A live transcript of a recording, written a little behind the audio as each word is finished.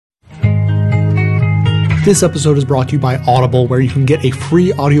This episode is brought to you by Audible, where you can get a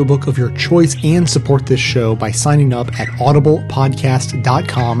free audiobook of your choice and support this show by signing up at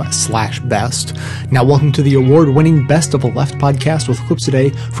audiblepodcast.com/best. Now, welcome to the award-winning Best of a Left podcast with clips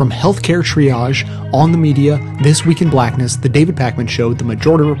today from Healthcare Triage, On the Media, This Week in Blackness, The David Pakman Show, The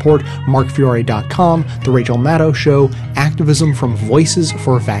Majority Report, MarkFiore.com, The Rachel Maddow Show, Activism from Voices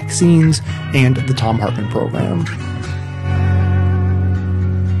for Vaccines, and The Thom Hartmann Program.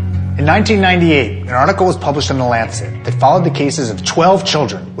 In 1998, an article was published in The Lancet that followed the cases of 12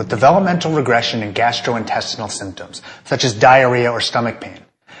 children with developmental regression and gastrointestinal symptoms, such as diarrhea or stomach pain.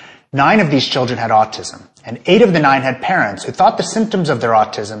 9 of these children had autism, and 8 of the 9 had parents who thought the symptoms of their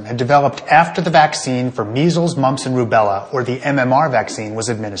autism had developed after the vaccine for measles, mumps, and rubella, or the MMR vaccine, was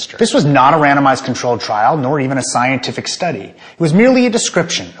administered. This was not a randomized controlled trial, nor even a scientific study. It was merely a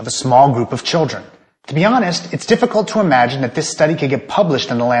description of a small group of children. To be honest, it's difficult to imagine that this study could get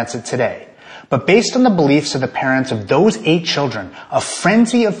published in The Lancet today. But based on the beliefs of the parents of those 8 children, a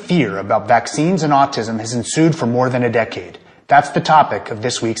frenzy of fear about vaccines and autism has ensued for more than a decade. That's the topic of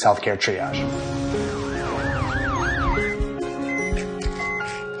this week's Healthcare Triage.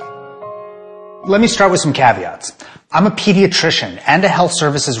 Let me start with some caveats. I'm a pediatrician and a health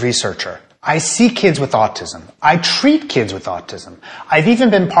services researcher. I see kids with autism. I treat kids with autism. I've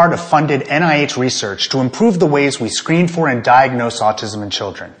even been part of funded NIH research to improve the ways we screen for and diagnose autism in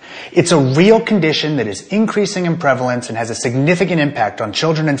children. It's a real condition that is increasing in prevalence and has a significant impact on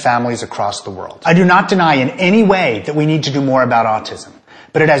children and families across the world. I do not deny in any way that we need to do more about autism,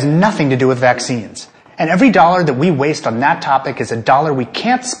 but it has nothing to do with vaccines. And every dollar that we waste on that topic is a dollar we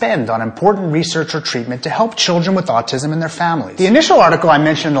can't spend on important research or treatment to help children with autism and their families. The initial article I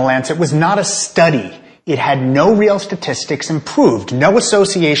mentioned in The Lancet was not a study. It had no real statistics and proved no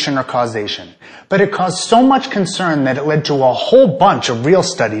association or causation. But it caused so much concern that it led to a whole bunch of real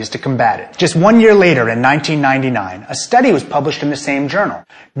studies to combat it. Just 1 year later, in 1999, a study was published in the same journal.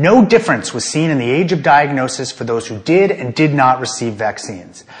 No difference was seen in the age of diagnosis for those who did and did not receive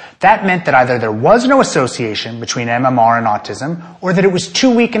vaccines. That meant that either there was no association between MMR and autism, or that it was too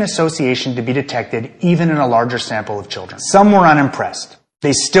weak an association to be detected even in a larger sample of children. Some were unimpressed.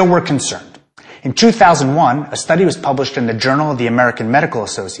 They still were concerned. In 2001, a study was published in the Journal of the American Medical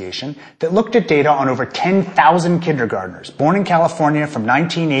Association that looked at data on over 10,000 kindergartners born in California from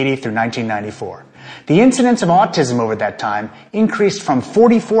 1980 through 1994. The incidence of autism over that time increased from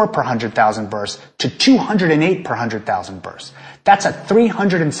 44 per 100,000 births to 208 per 100,000 births. That's a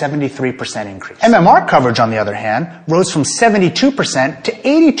 373% increase. MMR coverage, on the other hand, rose from 72% to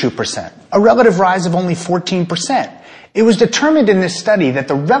 82%, a relative rise of only 14%. It was determined in this study that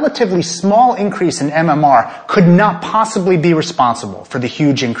the relatively small increase in MMR could not possibly be responsible for the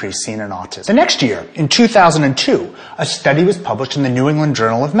huge increase seen in autism. The next year, in 2002, a study was published in the New England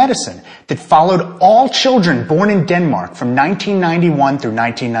Journal of Medicine that followed all children born in Denmark from 1991 through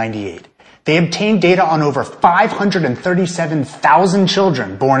 1998. They obtained data on over 537,000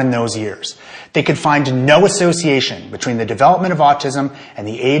 children born in those years. They could find no association between the development of autism and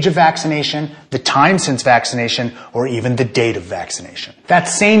the age of vaccination, the time since vaccination, or even the date of vaccination. That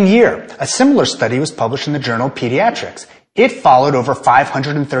same year, a similar study was published in the journal Pediatrics. It followed over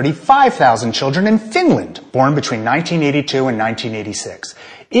 535,000 children in Finland, born between 1982 and 1986.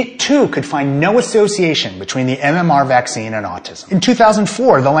 It, too, could find no association between the MMR vaccine and autism. In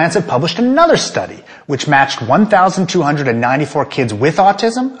 2004, The Lancet published another study, which matched 1,294 kids with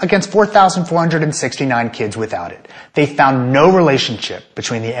autism against 4,469 kids without it. They found no relationship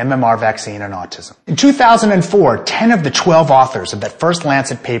between the MMR vaccine and autism. In 2004, 10 of the 12 authors of that first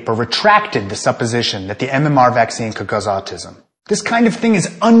Lancet paper retracted the supposition that the MMR vaccine could cause autism. This kind of thing is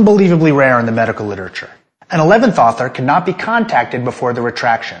unbelievably rare in the medical literature. An 11th author could not be contacted before the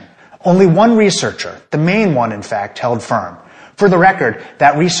retraction. Only one researcher, the main one in fact, held firm. For the record,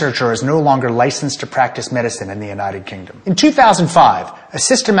 that researcher is no longer licensed to practice medicine in the United Kingdom. In 2005, a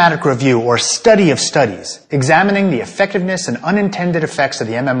systematic review or study of studies examining the effectiveness and unintended effects of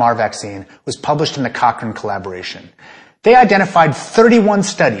the MMR vaccine was published in the Cochrane collaboration. They identified 31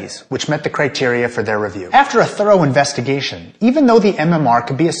 studies which met the criteria for their review. After a thorough investigation, even though the MMR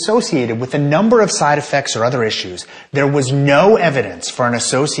could be associated with a number of side effects or other issues, there was no evidence for an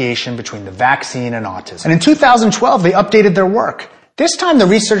association between the vaccine and autism. And in 2012, they updated their work. This time, the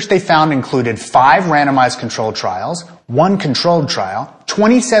research they found included 5 randomized controlled trials, 1 controlled trial,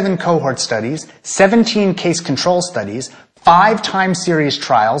 27 cohort studies, 17 case control studies, 5 time series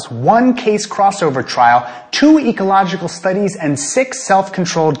trials, 1 case crossover trial, 2 ecological studies, and 6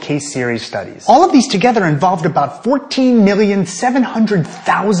 self-controlled case series studies. All of these together involved about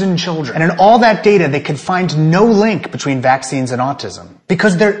 14,700,000 children. And in all that data, they could find no link between vaccines and autism.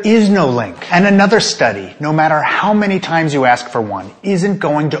 Because there is no link. And another study, no matter how many times you ask for one, isn't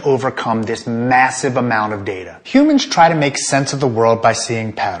going to overcome this massive amount of data. Humans try to make sense of the world by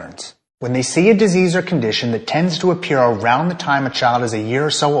seeing patterns. When they see a disease or condition that tends to appear around the time a child is a year or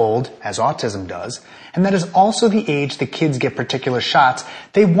so old, as autism does, and that is also the age that kids get particular shots,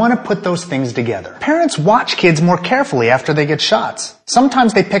 they want to put those things together. Parents watch kids more carefully after they get shots.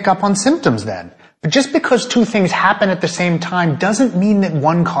 Sometimes they pick up on symptoms then. But just because 2 things happen at the same time doesn't mean that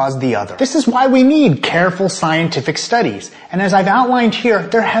one caused the other. This is why we need careful scientific studies. And as I've outlined here,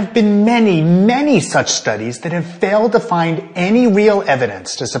 there have been many, many such studies that have failed to find any real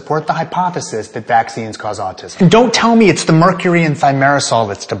evidence to support the hypothesis that vaccines cause autism. And don't tell me it's the mercury in thimerosal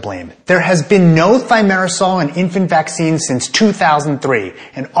that's to blame. There has been no thimerosal in infant vaccines since 2003,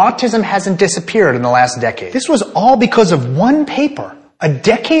 and autism hasn't disappeared in the last decade. This was all because of one paper, a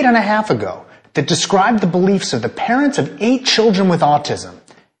decade and a half ago, that described the beliefs of the parents of 8 children with autism.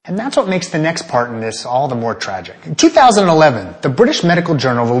 And that's what makes the next part in this all the more tragic. In 2011, the British Medical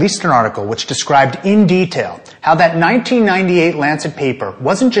Journal released an article which described in detail how that 1998 Lancet paper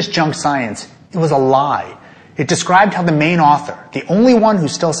wasn't just junk science, it was a lie. It described how the main author, the only one who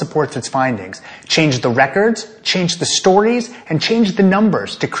still supports its findings, changed the records, changed the stories, and changed the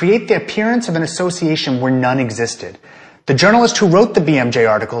numbers to create the appearance of an association where none existed. The journalist who wrote the BMJ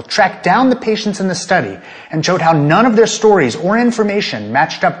article tracked down the patients in the study and showed how none of their stories or information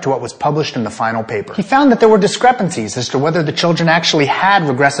matched up to what was published in the final paper. He found that there were discrepancies as to whether the children actually had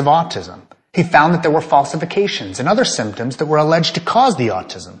regressive autism. He found that there were falsifications and other symptoms that were alleged to cause the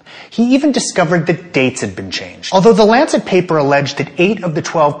autism. He even discovered that dates had been changed. Although the Lancet paper alleged that 8 of the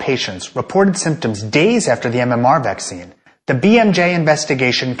 12 patients reported symptoms days after the MMR vaccine, the BMJ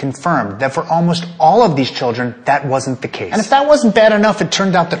investigation confirmed that for almost all of these children, that wasn't the case. And if that wasn't bad enough, it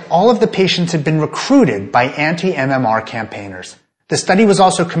turned out that all of the patients had been recruited by anti-MMR campaigners. The study was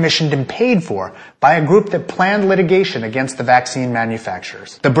also commissioned and paid for by a group that planned litigation against the vaccine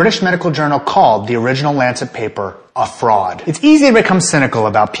manufacturers. The British Medical Journal called the original Lancet paper a fraud. It's easy to become cynical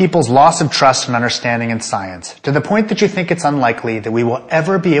about people's loss of trust and understanding in science, to the point that you think it's unlikely that we will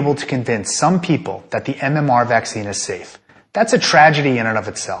ever be able to convince some people that the MMR vaccine is safe. That's a tragedy in and of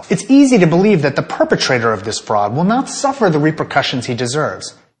itself. It's easy to believe that the perpetrator of this fraud will not suffer the repercussions he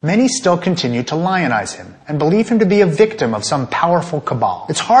deserves. Many still continue to lionize him and believe him to be a victim of some powerful cabal.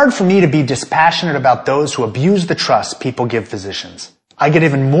 It's hard for me to be dispassionate about those who abuse the trust people give physicians. I get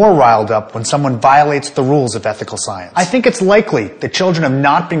even more riled up when someone violates the rules of ethical science. I think it's likely that children have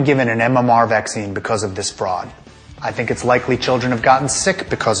not been given an MMR vaccine because of this fraud. I think it's likely children have gotten sick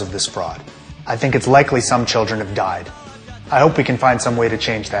because of this fraud. I think it's likely some children have died. I hope we can find some way to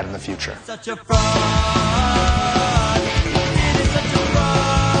change that in the future. Such a fraud. It is such a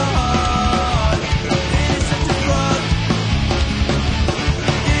fraud. It is such a fraud. It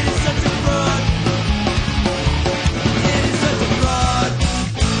is such a fraud. It is such a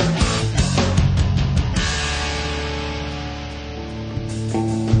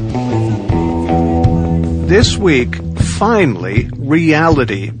fraud. This week, finally,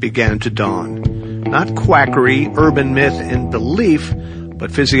 reality began to dawn. Not quackery, urban myth, and belief,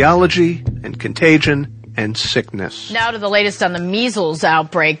 but physiology and contagion and sickness. Now to the latest on the measles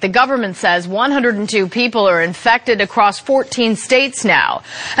outbreak. The government says 102 people are infected across 14 states now.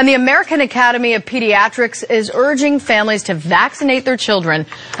 And the American Academy of Pediatrics is urging families to vaccinate their children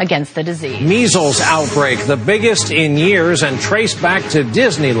against the disease. Measles outbreak, the biggest in years and traced back to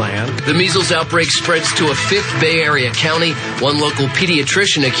Disneyland. The measles outbreak spreads to a 5th Bay Area county. One local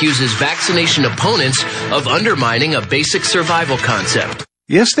pediatrician accuses vaccination opponents of undermining a basic survival concept.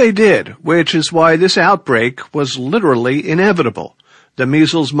 Yes, they did, which is why this outbreak was literally inevitable. The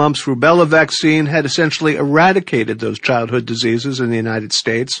measles, mumps, rubella vaccine had essentially eradicated those childhood diseases in the United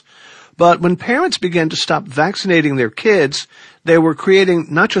States. But when parents began to stop vaccinating their kids, they were creating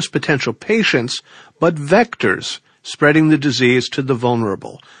not just potential patients, but vectors, spreading the disease to the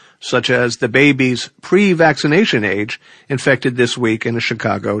vulnerable, such as the babies pre-vaccination age infected this week in a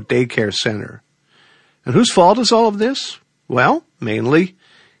Chicago daycare center. And whose fault is all of this? Well, mainly,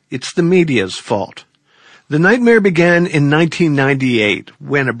 it's the media's fault. The nightmare began in 1998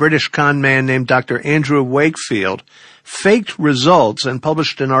 when a British con man named Dr. Andrew Wakefield faked results and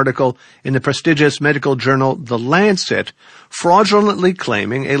published an article in the prestigious medical journal The Lancet, fraudulently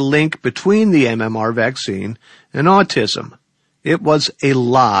claiming a link between the MMR vaccine and autism. It was a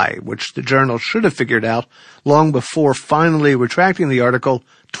lie, which the journal should have figured out long before finally retracting the article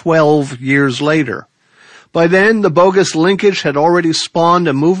 12 years later. By then, the bogus linkage had already spawned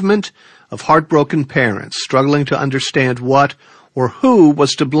a movement of heartbroken parents struggling to understand what or who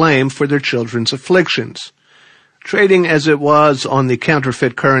was to blame for their children's afflictions. Trading as it was on the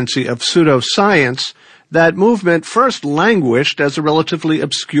counterfeit currency of pseudoscience, that movement first languished as a relatively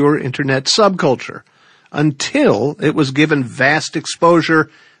obscure internet subculture, until it was given vast exposure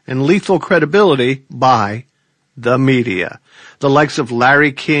and lethal credibility by the media. The likes of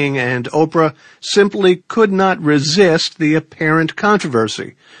Larry King and Oprah simply could not resist the apparent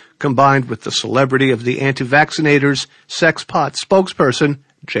controversy, combined with the celebrity of the anti-vaccinators' sex pot spokesperson,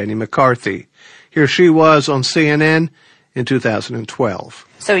 Jenny McCarthy. Here she was on CNN in 2012.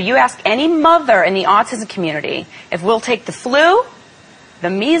 So you ask any mother in the autism community if we'll take the flu, the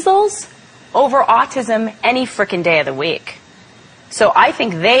measles, over autism any frickin' day of the week. So I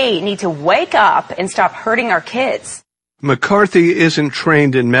think they need to wake up and stop hurting our kids. McCarthy isn't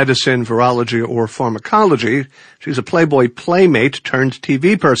trained in medicine, virology, or pharmacology. She's a Playboy playmate turned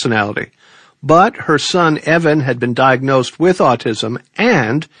TV personality. But her son Evan had been diagnosed with autism,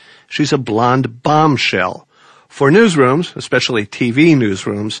 and she's a blonde bombshell. For newsrooms, especially TV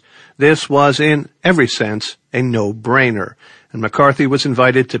newsrooms, this was in every sense a no-brainer, and McCarthy was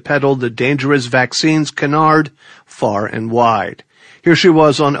invited to peddle the dangerous vaccines canard far and wide. Here she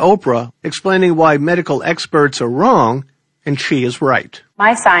was on Oprah explaining why medical experts are wrong and she is right.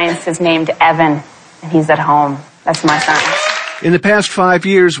 My science is named Evan, and he's at home. That's my science. In the past 5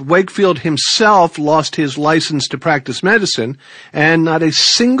 years, Wakefield himself lost his license to practice medicine, and not a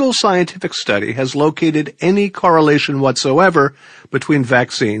single scientific study has located any correlation whatsoever between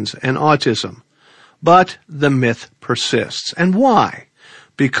vaccines and autism. But the myth persists. And why?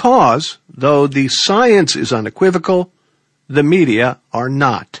 Because, though the science is unequivocal, the media are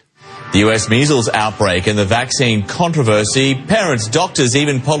not. The U.S. measles outbreak and the vaccine controversy, parents, doctors,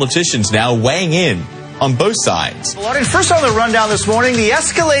 even politicians now weighing in on both sides. First on the rundown this morning, the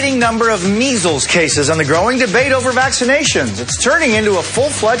escalating number of measles cases and the growing debate over vaccinations. It's turning into a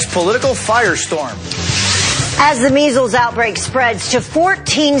full-fledged political firestorm. As the measles outbreak spreads to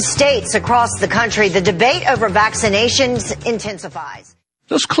 14 states across the country, the debate over vaccinations intensifies.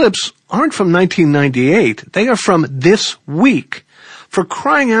 Those clips aren't from 1998. They are from this week. For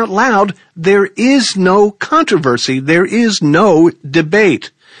crying out loud, there is no controversy. There is no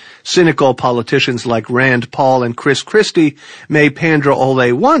debate. Cynical politicians like Rand Paul and Chris Christie may pander all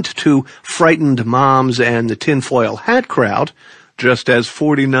they want to frightened moms and the tinfoil hat crowd, just as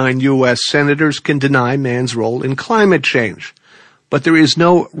 49 U.S. senators can deny man's role in climate change. But there is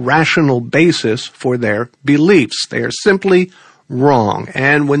no rational basis for their beliefs. They are simply wrong.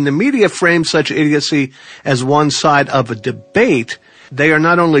 And when the media frames such idiocy as one side of a debate, they are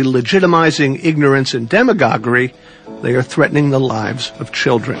not only legitimizing ignorance and demagoguery, they are threatening the lives of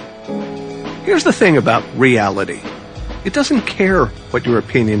children. Here's the thing about reality. It doesn't care what your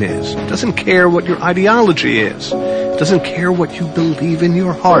opinion is. It doesn't care what your ideology is. It doesn't care what you believe in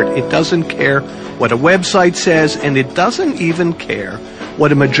your heart. It doesn't care what a website says, and it doesn't even care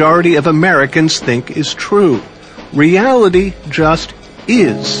what a majority of Americans think is true. Reality just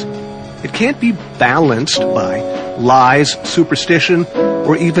is. It can't be balanced by lies, superstition,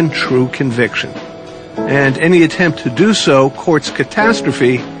 or even true conviction. And any attempt to do so courts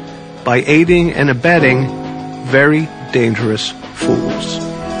catastrophe by aiding and abetting very dangerous fools.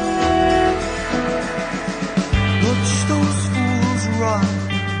 Watch those fools run,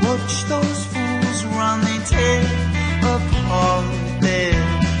 watch those fools run, they tear apart their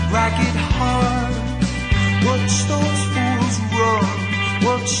ragged hearts. Watch those fools run,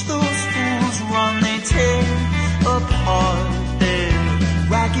 watch those fools run, they tear apart their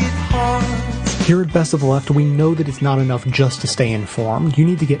ragged hearts. Here at Best of the Left, we know that it's not enough just to stay informed. You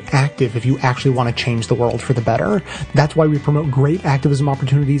need to get active if you actually want to change the world for the better. That's why we promote great activism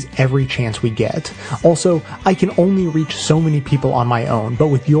opportunities every chance we get. Also, I can only reach so many people on my own, but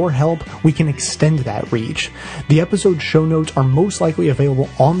with your help, we can extend that reach. The episode show notes are most likely available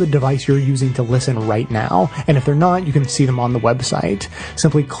on the device you're using to listen right now, and if they're not, you can see them on the website.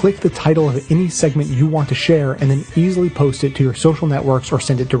 Simply click the title of any segment you want to share and then easily post it to your social networks or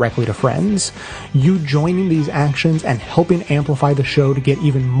send it directly to friends. You joining these actions and helping amplify the show to get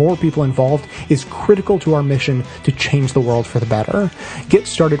even more people involved is critical to our mission to change the world for the better. Get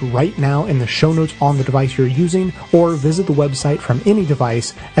started right now in the show notes on the device you're using, or visit the website from any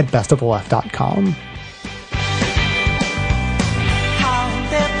device at bestoftheleft.com. How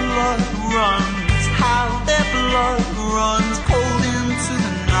their blood runs cold into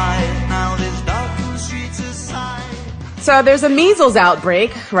the night. Now there's dark in the streets aside. So there's a measles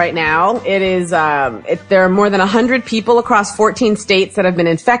outbreak right now. It is, there are more than 100 people across 14 states that have been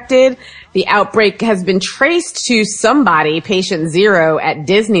infected. The outbreak has been traced to somebody, patient 0 at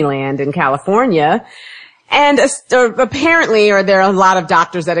Disneyland in California. And apparently, or there are a lot of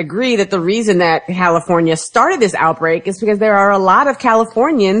doctors that agree that the reason that California started this outbreak is because there are a lot of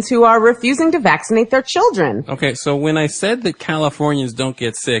Californians who are refusing to vaccinate their children. Okay, so when I said that Californians don't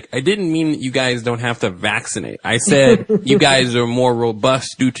get sick, I didn't mean that you guys don't have to vaccinate. I said you guys are more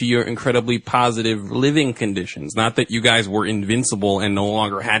robust due to your incredibly positive living conditions, not that you guys were invincible and no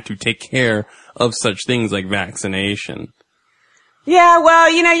longer had to take care of such things like vaccination. Yeah, well,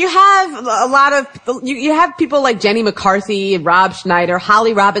 you have a lot of, you have people like Jenny McCarthy, Rob Schneider,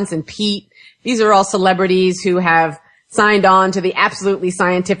 Holly Robinson Pete. These are all celebrities who have signed on to the absolutely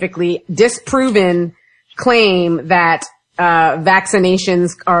scientifically disproven claim that,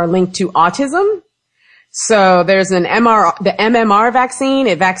 vaccinations are linked to autism. So there's the MMR vaccine.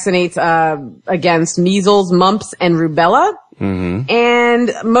 It vaccinates, against measles, mumps, and rubella. Mm-hmm.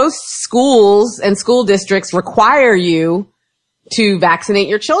 And most schools and school districts require you to vaccinate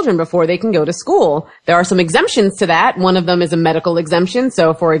your children before they can go to school. There are some exemptions to that. One of them is a medical exemption.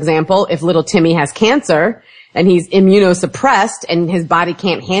 So, for example, if little Timmy has cancer and he's immunosuppressed and his body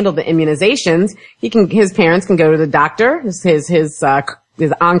can't handle the immunizations, his parents can go to the doctor, his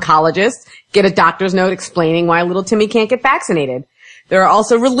oncologist, get a doctor's note explaining why little Timmy can't get vaccinated. There are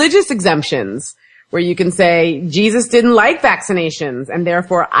also religious exemptions where you can say, Jesus didn't like vaccinations and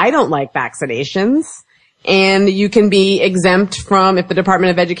therefore I don't like vaccinations. And you can be exempt from, if the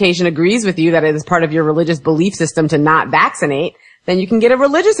Department of Education agrees with you that it is part of your religious belief system to not vaccinate, then you can get a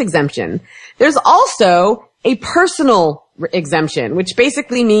religious exemption. There's also a personal exemption, which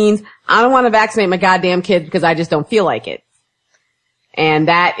basically means I don't want to vaccinate my goddamn kids because I just don't feel like it. And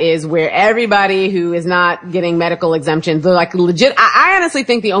that is where everybody who is not getting medical exemptions, they're like legit. I honestly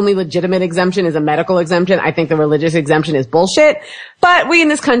think the only legitimate exemption is a medical exemption. I think the religious exemption is bullshit. But we in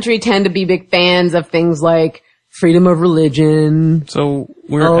this country tend to be big fans of things like freedom of religion. So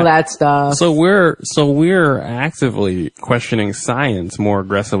all that stuff. So we're actively questioning science more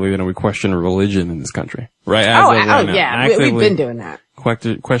aggressively than we question religion in this country, right? Yeah, we've been doing that.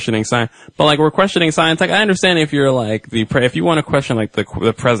 Questioning science, but like we're questioning science. Like I understand if you're like if you want to question like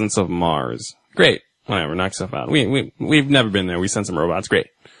the presence of Mars, great, whatever, knock stuff out. We've never been there. We sent some robots, great.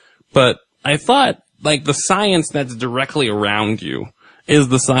 But I thought like the science that's directly around you is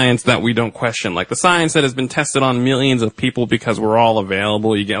the science that we don't question. Like the science that has been tested on millions of people because we're all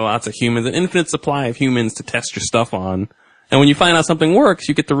available. You get lots of humans, an infinite supply of humans to test your stuff on. And when you find out something works,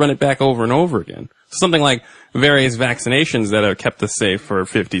 you get to run it back over and over again. Something like various vaccinations that have kept us safe for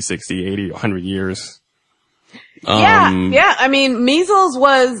 50, 60, 80, 100 years. Yeah. I mean, measles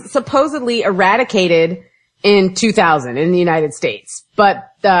was supposedly eradicated in 2000 in the United States. But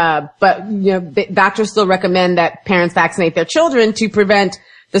doctors still recommend that parents vaccinate their children to prevent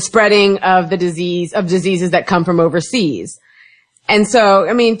the spreading of diseases that come from overseas. And so,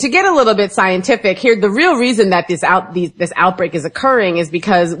 I mean, to get a little bit scientific here, the real reason that this outbreak is occurring is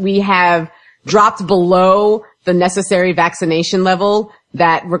because we have dropped below the necessary vaccination level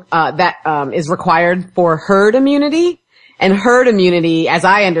that is required for herd immunity. And herd immunity, as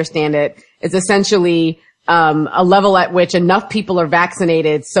I understand it, is essentially a level at which enough people are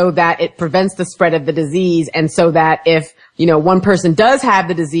vaccinated so that it prevents the spread of the disease, and so that if one person does have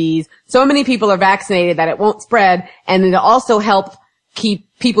the disease, so many people are vaccinated that it won't spread, and it'll also help keep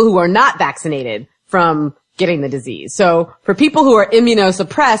people who are not vaccinated from getting the disease. So for people who are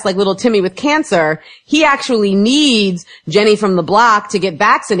immunosuppressed, like little Timmy with cancer, he actually needs Jenny from the block to get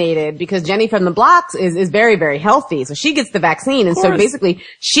vaccinated because Jenny from the block is very, very healthy. So she gets the vaccine. And so basically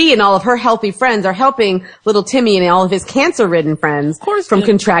she and all of her healthy friends are helping little Timmy and all of his cancer-ridden friends from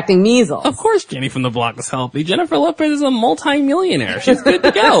contracting measles. Of course Jenny from the block is healthy. Jennifer Lopez is a multi-millionaire. She's good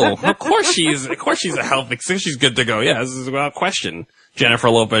to go. Of course she's a healthy, she's good to go. Yeah, this is without question. Jennifer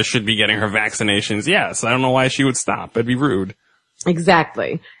Lopez should be getting her vaccinations. Yes. I don't know why she would stop. It'd be rude.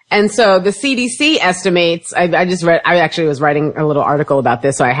 Exactly. And so the CDC estimates, I actually was writing a little article about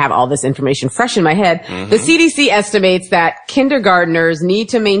this, so I have all this information fresh in my head. Mm-hmm. The CDC estimates that kindergartners need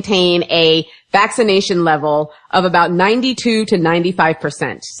to maintain a vaccination level of about 92 to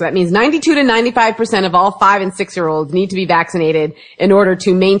 95%. So that means 92 to 95% of all 5 and 6-year-olds need to be vaccinated in order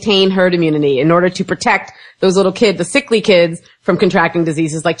to maintain herd immunity, in order to protect those little kids, the sickly kids, from contracting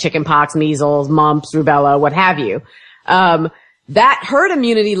diseases like chickenpox, measles, mumps, rubella, what have you. That herd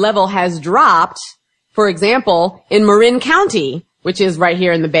immunity level has dropped. For example, in Marin County, which is right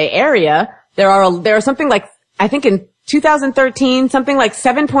here in the Bay Area, there are something like, I think in 2013, something like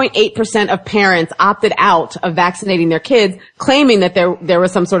 7.8% of parents opted out of vaccinating their kids, claiming that there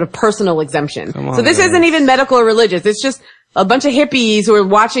was some sort of personal exemption. So this isn't even medical or religious. It's just a bunch of hippies who are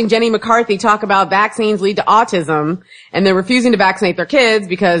watching Jenny McCarthy talk about vaccines lead to autism, and they're refusing to vaccinate their kids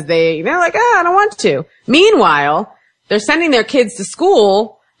because they're like, I don't want to. Meanwhile, they're sending their kids to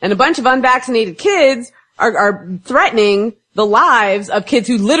school, and a bunch of unvaccinated kids are threatening the lives of kids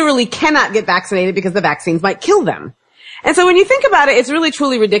who literally cannot get vaccinated because the vaccines might kill them. And so when you think about it, it's really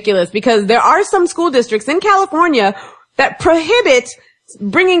truly ridiculous because there are some school districts in California that prohibit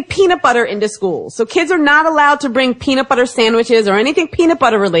bringing peanut butter into schools. So kids are not allowed to bring peanut butter sandwiches or anything peanut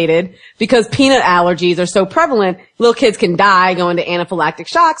butter related because peanut allergies are so prevalent. Little kids can die, go into anaphylactic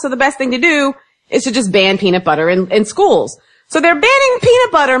shock. So the best thing to do is to just ban peanut butter in schools. So they're banning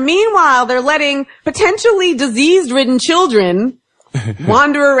peanut butter. Meanwhile, they're letting potentially disease-ridden children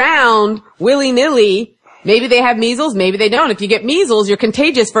wander around willy-nilly. Maybe they have measles, maybe they don't. If you get measles, you're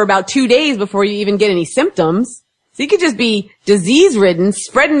contagious for about 2 days before you even get any symptoms. So you could just be disease-ridden,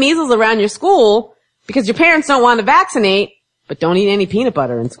 spreading measles around your school because your parents don't want to vaccinate, but don't eat any peanut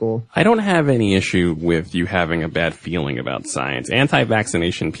butter in school. I don't have any issue with you having a bad feeling about science.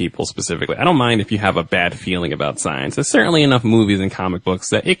 Anti-vaccination people specifically, I don't mind if you have a bad feeling about science. There's certainly enough movies and comic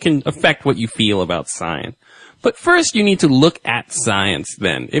books that it can affect what you feel about science. But first, you need to look at science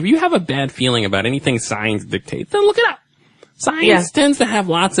then. If you have a bad feeling about anything science dictates, then look it up. Science tends to have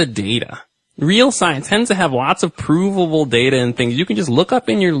lots of data. Real science tends to have lots of provable data and things you can just look up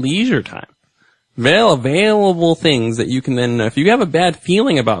in your leisure time. Available things that you can then, if you have a bad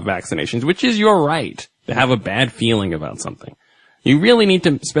feeling about vaccinations, which is your right to have a bad feeling about something, you really need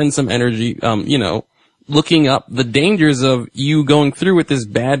to spend some energy, looking up the dangers of you going through with this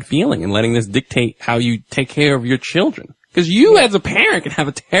bad feeling and letting this dictate how you take care of your children. Because you as a parent can have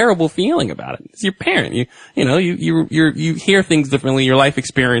a terrible feeling about it. It's your parent. You hear things differently. Your life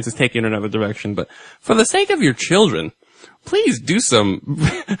experience is taken in another direction. But for the sake of your children, please do some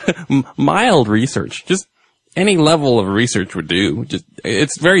mild research. Just any level of research would do.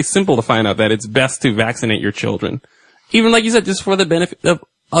 It's very simple to find out that it's best to vaccinate your children. Even like you said, just for the benefit of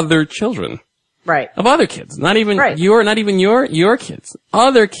other children. Right. Of other kids. Not even your kids.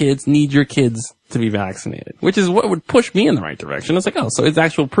 Other kids need your kids to be vaccinated, which is what would push me in the right direction. It's like, so it's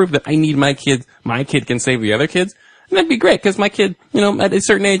actual proof that I need my kid can save the other kids. And that'd be great, because my kid, at a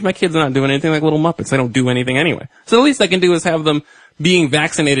certain age, my kids are not doing anything like little Muppets. They don't do anything anyway. So the least I can do is have them being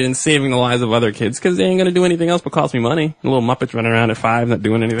vaccinated and saving the lives of other kids, because they ain't gonna do anything else but cost me money. The little Muppets running around at 5, not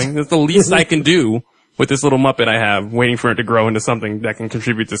doing anything. That's the least I can do with this little Muppet I have, waiting for it to grow into something that can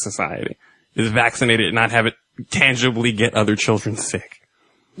contribute to society, is vaccinate it and not have it tangibly get other children sick.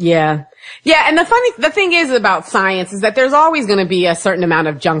 Yeah. Yeah, and the thing is about science is that there's always going to be a certain amount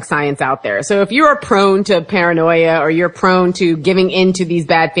of junk science out there. So if you are prone to paranoia or you're prone to giving into these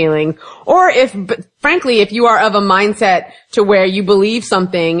bad feelings, or frankly, if you are of a mindset to where you believe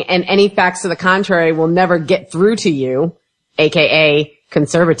something and any facts to the contrary will never get through to you, aka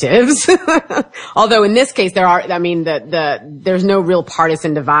conservatives. Although in this case there's no real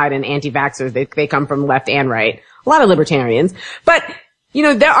partisan divide in anti-vaxxers. They come from left and right. A lot of libertarians. But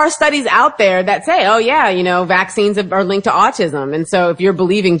there are studies out there that say, vaccines are linked to autism. And so if you're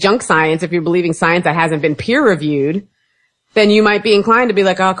believing junk science, if you're believing science that hasn't been peer reviewed, then you might be inclined to be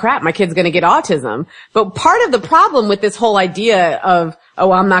like, oh crap, my kid's going to get autism. But part of the problem with this whole idea of,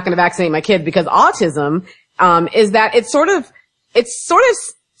 I'm not going to vaccinate my kid because autism, is that it sort of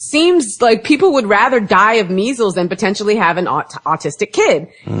seems like people would rather die of measles than potentially have an autistic kid.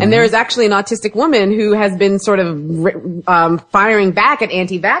 Mm-hmm. And there is actually an autistic woman who has been sort of firing back at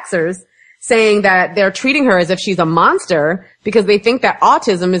anti-vaxxers, saying that they're treating her as if she's a monster because they think that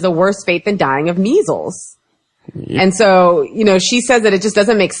autism is a worse fate than dying of measles. Yep. And so, she says that it just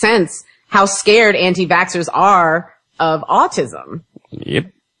doesn't make sense how scared anti-vaxxers are of autism.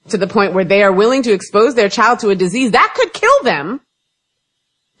 Yep. To the point where they are willing to expose their child to a disease that could kill them,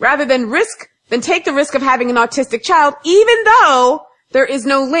 rather than take the risk of having an autistic child, even though there is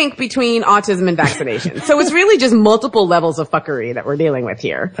no link between autism and vaccination. So it's really just multiple levels of fuckery that we're dealing with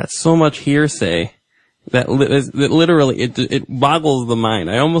here. That's so much hearsay that literally it boggles the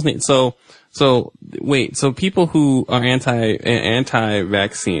mind. I almost need, so people who are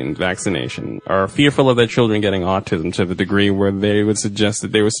vaccination are fearful of their children getting autism to the degree where they would suggest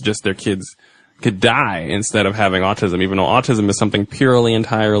their kids could die instead of having autism, even though autism is something purely,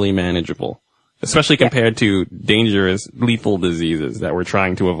 entirely manageable, especially compared to dangerous, lethal diseases that we're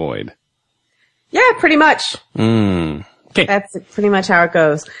trying to avoid. Yeah, pretty much. That's pretty much how it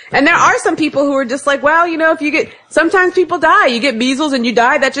goes. And there are some people who are just like, well, sometimes people die. You get measles and you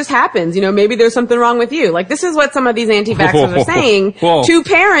die. That just happens. Maybe there's something wrong with you. Like, this is what some of these anti-vaxxers are saying to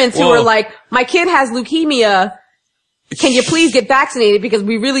parents who are like, my kid has leukemia. Can you please get vaccinated? Because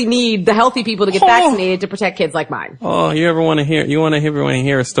we really need the healthy people to get vaccinated to protect kids like mine. Oh, you want to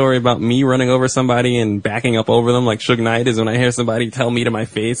hear a story about me running over somebody and backing up over them like Suge Knight is when I hear somebody tell me to my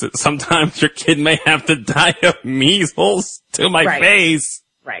face that sometimes your kid may have to die of measles to my face.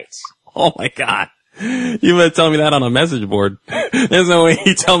 Right. Oh my God. You better tell me that on a message board. There's no way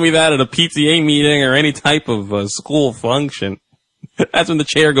you tell me that at a PTA meeting or any type of school function. That's when the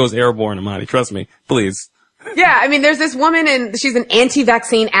chair goes airborne, Amani. Trust me. Please. Yeah, I mean, there's this woman she's an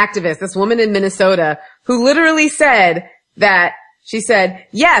anti-vaccine activist, this woman in Minnesota, who literally said that, she said,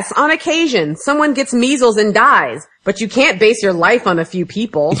 yes, on occasion, someone gets measles and dies, but you can't base your life on a few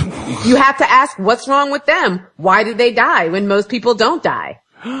people. You have to ask what's wrong with them. Why did they die when most people don't die?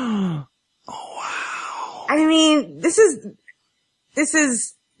 Oh, wow. I mean, this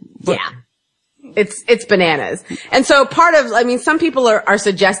is, yeah. It's bananas. And so some people are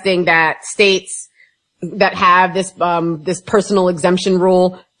suggesting that states that have this personal exemption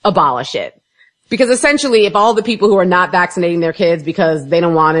rule, abolish it. Because essentially, if all the people who are not vaccinating their kids because they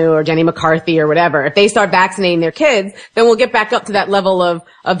don't want to, or Jenny McCarthy or whatever, if they start vaccinating their kids, then we'll get back up to that level of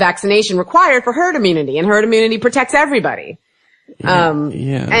vaccination required for herd immunity, and herd immunity protects everybody. And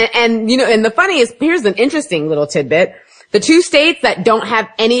the funniest, here's an interesting little tidbit. The 2 states that don't have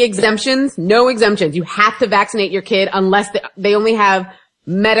any exemptions, no exemptions, you have to vaccinate your kid unless they only have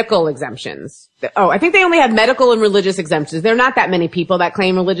medical exemptions. I think they only have medical and religious exemptions. There are not that many people that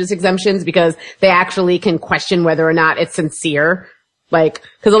claim religious exemptions because they actually can question whether or not it's sincere. Like,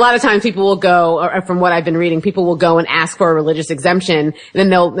 cause a lot of times people will go, or from what I've been reading, people will go and ask for a religious exemption,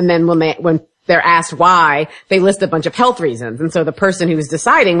 and then when they're asked why, they list a bunch of health reasons. And so the person who's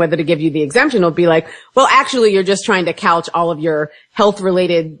deciding whether to give you the exemption will be like, well, actually, you're just trying to couch all of your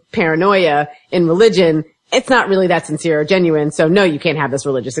health-related paranoia in religion. It's not really that sincere or genuine, so no, you can't have this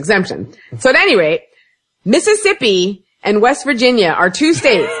religious exemption. So at any rate, Mississippi and West Virginia are 2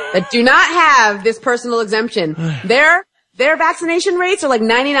 states that do not have this personal exemption. Their vaccination rates are like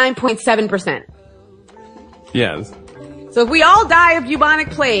 99.7%. Yes. So if we all die of bubonic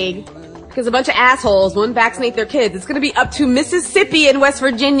plague because a bunch of assholes won't vaccinate their kids, it's going to be up to Mississippi and West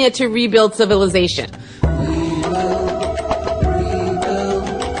Virginia to rebuild civilization.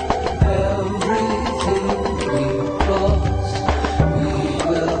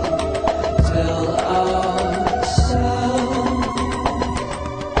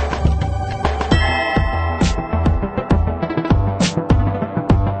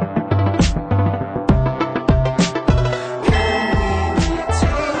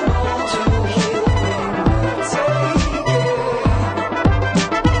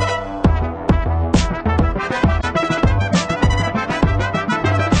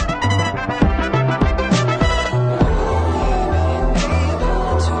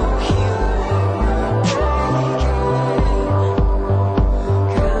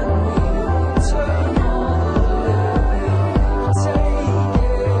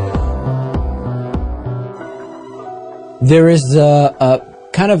 There is a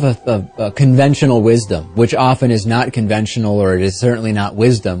kind of a conventional wisdom, which often is not conventional, or it is certainly not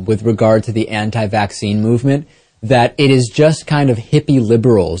wisdom, with regard to the anti-vaccine movement, that it is just kind of hippie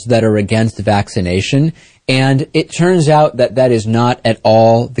liberals that are against vaccination. And it turns out that that is not at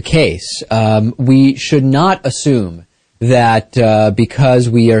all the case. We should not assume that because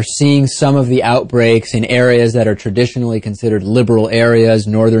we are seeing some of the outbreaks in areas that are traditionally considered liberal areas,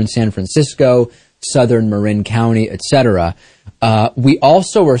 northern San Francisco, southern Marin County, etc., we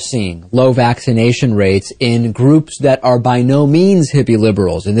also are seeing low vaccination rates in groups that are by no means hippie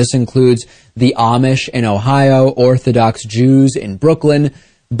liberals. And this includes the Amish in Ohio, Orthodox Jews in Brooklyn,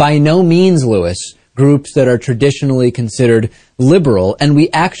 by no means, Lewis, groups that are traditionally considered liberal. And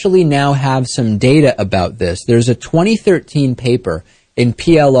we actually now have some data about this. There's a 2013 paper in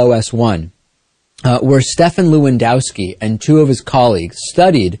PLOS One where Stefan Lewandowski and 2 of his colleagues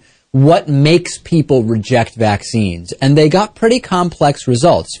studied what makes people reject vaccines. And they got pretty complex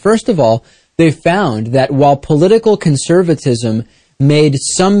results. First of all, they found that while political conservatism made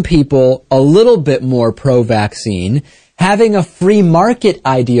some people a little bit more pro-vaccine, having a free market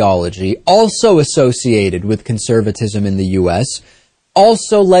ideology also associated with conservatism in the U.S.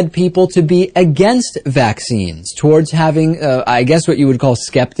 also led people to be against vaccines, towards having, I guess what you would call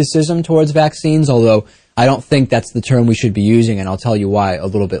skepticism towards vaccines, although I don't think that's the term we should be using, and I'll tell you why a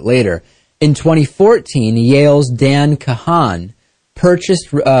little bit later. In 2014, Yale's Dan Kahan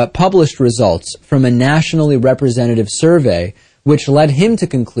published results from a nationally representative survey, which led him to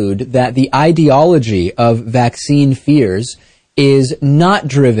conclude that the ideology of vaccine fears is not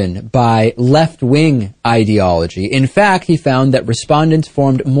driven by left-wing ideology. In fact, he found that respondents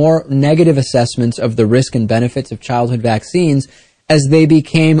formed more negative assessments of the risk and benefits of childhood vaccines as they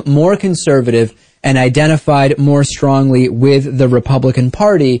became more conservative and identified more strongly with the Republican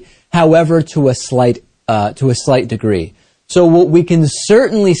Party, however, to a slight degree. So what we can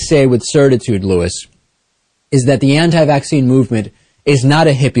certainly say with certitude, Lewis, is that the anti-vaccine movement is not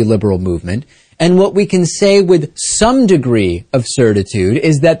a hippie liberal movement. And what we can say with some degree of certitude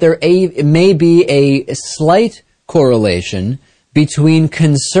is that there may be a slight correlation between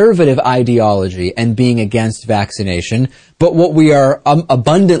conservative ideology and being against vaccination. But what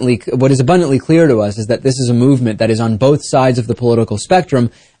is abundantly clear to us is that this is a movement that is on both sides of the political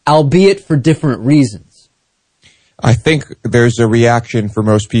spectrum, albeit for different reasons. I think there's a reaction for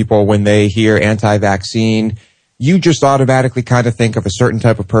most people when they hear anti-vaccine. You just automatically kind of think of a certain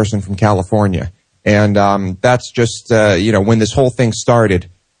type of person from California. And that's just, when this whole thing started,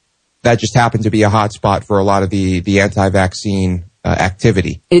 that just happened to be a hot spot for a lot of the anti-vaccine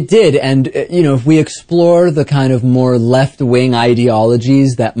activity. It did. And, if we explore the kind of more left-wing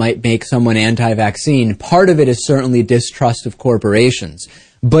ideologies that might make someone anti-vaccine, part of it is certainly distrust of corporations.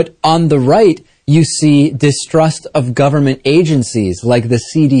 But on the right, you see distrust of government agencies like the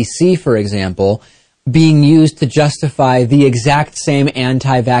CDC, for example, being used to justify the exact same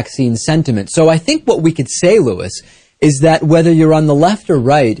anti-vaccine sentiment. So I think what we could say, Lewis, is that whether you're on the left or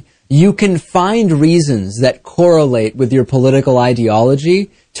right, you can find reasons that correlate with your political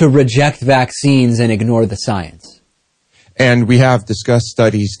ideology to reject vaccines and ignore the science. And we have discussed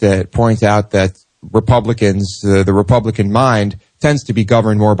studies that point out that Republicans, the Republican mind, tends to be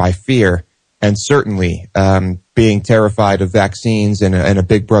governed more by fear. And certainly being terrified of vaccines and a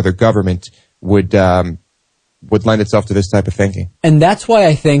big brother government would lend itself to this type of thinking. And that's why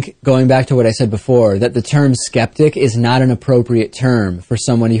I think, going back to what I said before, that the term skeptic is not an appropriate term for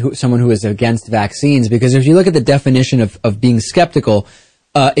someone who is against vaccines, because if you look at the definition of being skeptical,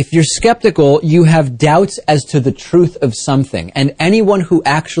 if you're skeptical, you have doubts as to the truth of something. And anyone who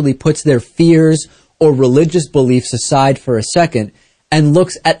actually puts their fears or religious beliefs aside for a second and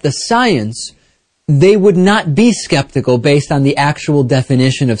looks at the science, they would not be skeptical based on the actual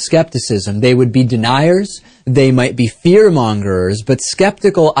definition of skepticism. They would be deniers, they might be fear-mongers, but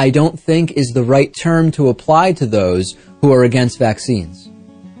skeptical, I don't think, is the right term to apply to those who are against vaccines.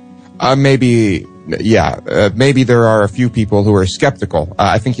 Maybe there are a few people who are skeptical.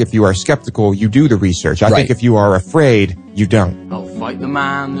 I think if you are skeptical, you do the research. I think if you are afraid, you don't. I'll fight the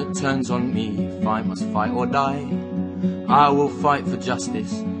man that turns on me. If I must fight or die, I will fight for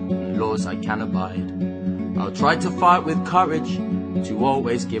justice. Laws I can abide. I'll try to fight with courage, to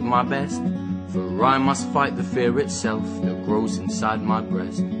always give my best, for I must fight the fear itself that grows inside my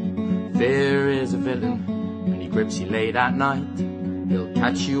breast. Fear is a villain, when he grips you late at night. He'll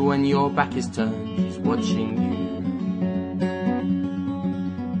catch you when your back is turned, he's watching you.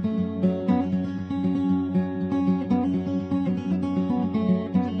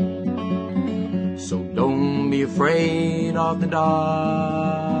 So don't be afraid of the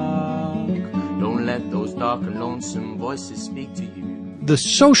dark. Don't let those dark and lonesome voices speak to you. The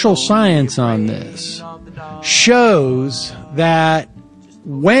social science on this shows that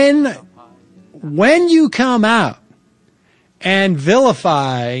when you come out and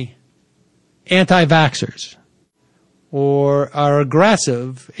vilify anti-vaxxers or are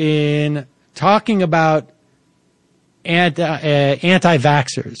aggressive in talking about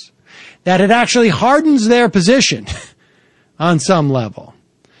anti-vaxxers, that it actually hardens their position on some level.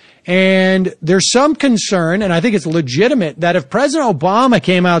 And there's some concern, and I think it's legitimate, that if President Obama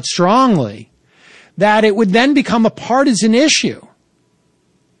came out strongly, that it would then become a partisan issue.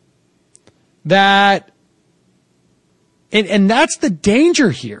 And that's the danger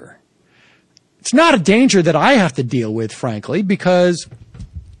here. It's not a danger that I have to deal with, frankly, because,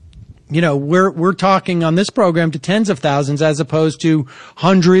 we're talking on this program to tens of thousands as opposed to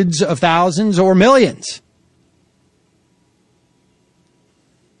hundreds of thousands or millions.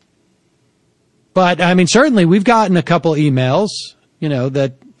 But, certainly we've gotten a couple emails,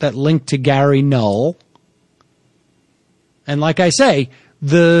 that link to Gary Null. And like I say,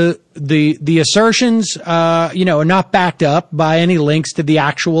 the assertions, are not backed up by any links to the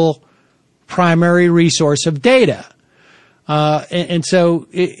actual primary resource of data. And so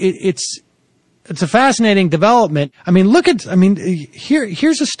it's a fascinating development.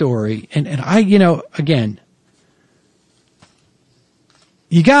 here's a story. And I, again,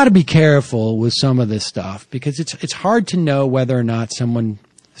 you got to be careful with some of this stuff because it's hard to know whether or not someone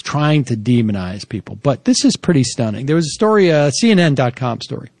is trying to demonize people. But this is pretty stunning. There was a story, a CNN.com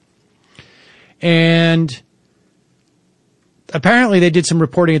story. And apparently they did some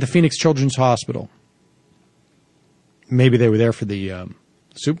reporting at the Phoenix Children's Hospital. Maybe they were there for the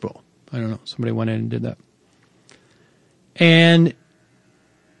Super Bowl. I don't know. Somebody went in and did that. And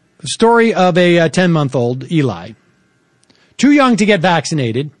the story of a 10-month-old, Eli, too young to get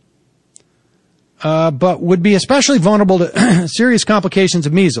vaccinated, but would be especially vulnerable to serious complications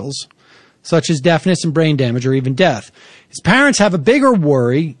of measles, such as deafness and brain damage or even death. His parents have a bigger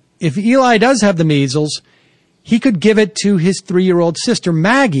worry. If Eli does have the measles, he could give it to his 3-year-old sister,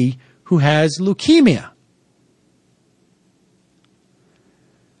 Maggie, who has leukemia.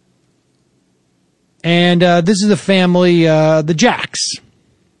 And this is a family, the Jacks.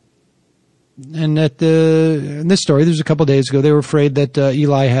 And in this story, this was a couple of days ago, they were afraid that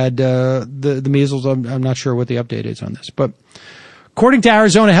Eli had the measles. I'm not sure what the update is on this. But according to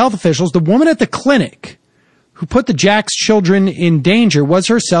Arizona health officials, the woman at the clinic who put the Jacks' children in danger was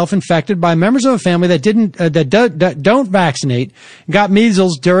herself infected by members of a family that don't vaccinate and got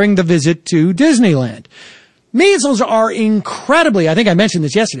measles during the visit to Disneyland. Measles are incredibly, I think I mentioned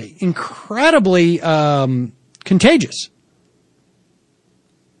this yesterday, incredibly contagious.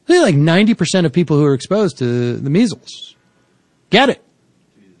 I think like 90% of people who are exposed to the measles get it.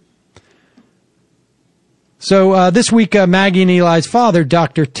 So this week, Maggie and Eli's father,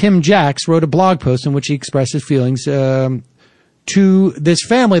 Dr. Tim Jacks, wrote a blog post in which he expressed his feelings to this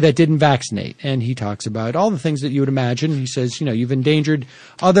family that didn't vaccinate. And he talks about all the things that you would imagine. He says, you've endangered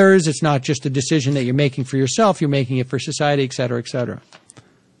others. It's not just a decision that you're making for yourself. You're making it for society, et cetera, et cetera.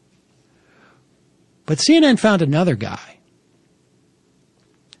 But CNN found another guy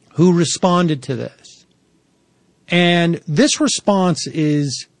who responded to this. And this response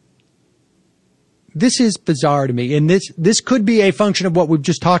is bizarre to me. And this could be a function of what we've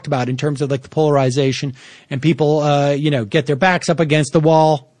just talked about in terms of like the polarization and people, get their backs up against the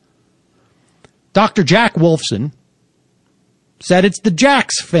wall. Dr. Jack Wolfson said it's the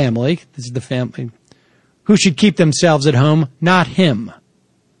Jacks family. This is the family who should keep themselves at home, not him.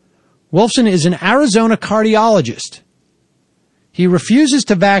 Wolfson is an Arizona cardiologist. He refuses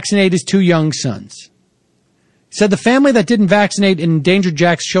to vaccinate his 2 young sons. He said the family that didn't vaccinate and endangered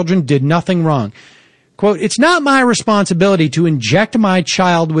Jack's children did nothing wrong. Quote, it's not my responsibility to inject my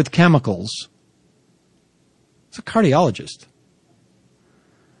child with chemicals. It's a cardiologist.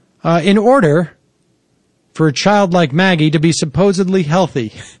 In order for a child like Maggie to be supposedly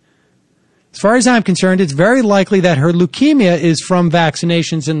healthy. As far as I'm concerned, it's very likely that her leukemia is from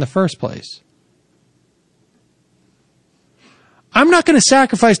vaccinations in the first place. I'm not going to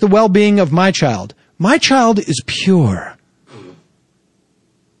sacrifice the well-being of my child. My child is pure.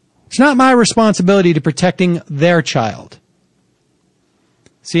 It's not my responsibility to protecting their child.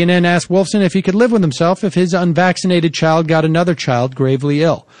 CNN asked Wolfson if he could live with himself if his unvaccinated child got another child gravely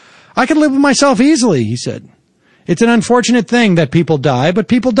ill. I could live with myself easily, he said. It's an unfortunate thing that people die, but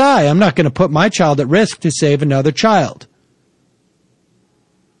people die. I'm not going to put my child at risk to save another child.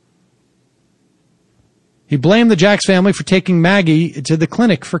 He blamed the Jacks family for taking Maggie to the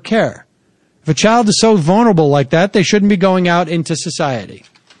clinic for care. If a child is so vulnerable like that, they shouldn't be going out into society.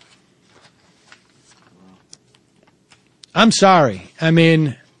 I'm sorry. I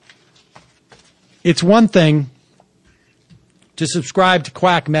mean, it's one thing to subscribe to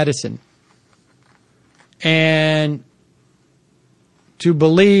quack medicine and to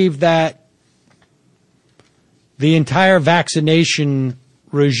believe that the entire vaccination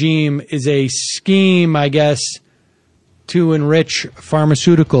regime is a scheme, I guess, to enrich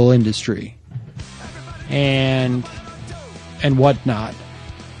pharmaceutical industry and whatnot.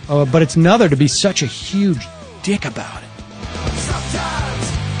 But it's another to be such a huge dick about it.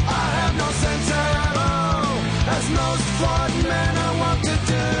 Sometimes I have no sense at all. As most flawed men I want to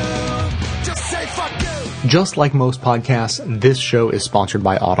do. Just say fuck you. Just like most podcasts, this show is sponsored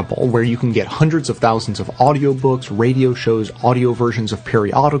by Audible, where you can get hundreds of thousands of audiobooks, radio shows, audio versions of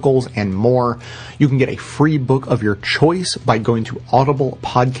periodicals, and more. You can get a free book of your choice by going to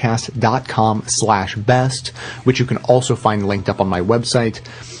audiblepodcast.com/best, which you can also find linked up on my website.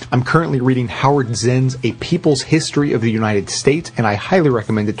 I'm currently reading Howard Zinn's A People's History of the United States, and I highly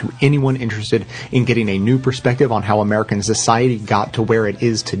recommend it to anyone interested in getting a new perspective on how American society got to where it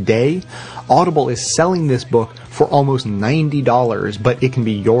is today. Audible is selling this book for almost $90, but it can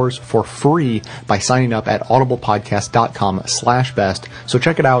be yours for free by signing up at audiblepodcast.com/best. So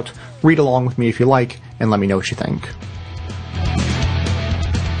check it out, read along with me if you like, and let me know what you think.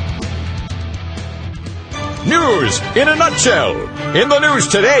 News in a nutshell. In the news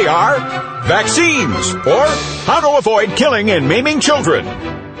today are vaccines, or how to avoid killing and maiming children.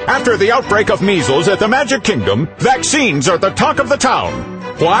 After the outbreak of measles at the Magic Kingdom, vaccines are the talk of the town.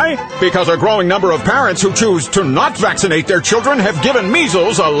 Why? Because a growing number of parents who choose to not vaccinate their children have given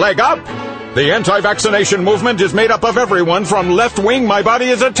measles a leg up. The anti-vaccination movement is made up of everyone from left-wing my body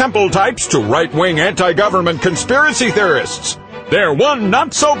is a temple types to right-wing anti-government conspiracy theorists. They're one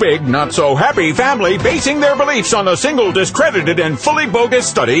not-so-big, not-so-happy family basing their beliefs on a single discredited and fully bogus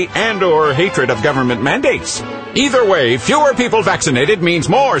study and or hatred of government mandates. Either way, fewer people vaccinated means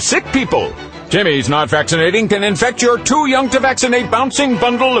more sick people. Timmy's not vaccinating can infect your too-young-to-vaccinate bouncing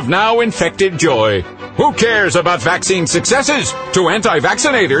bundle of now-infected joy. Who cares about vaccine successes? To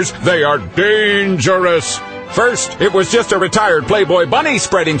anti-vaccinators, they are dangerous. First, it was just a retired Playboy bunny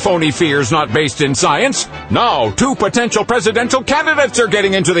spreading phony fears not based in science. Now, 2 potential presidential candidates are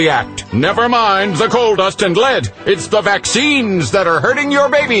getting into the act. Never mind the coal dust and lead. It's the vaccines that are hurting your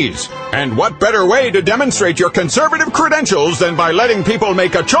babies. And what better way to demonstrate your conservative credentials than by letting people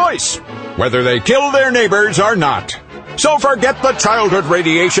make a choice, whether they kill their neighbors or not. So forget the childhood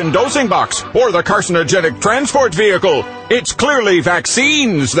radiation dosing box or the carcinogenic transport vehicle. It's clearly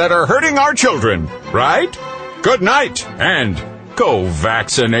vaccines that are hurting our children, right? Good night, and go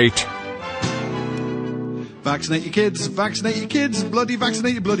vaccinate. Vaccinate your kids, bloody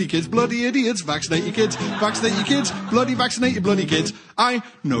vaccinate your bloody kids, bloody idiots, vaccinate your kids, bloody vaccinate your bloody kids. I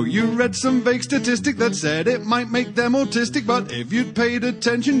know you read some vague statistic that said it might make them autistic, but if you'd paid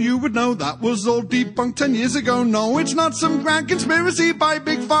attention you would know that was all debunked 10 years ago. No, it's not some grand conspiracy by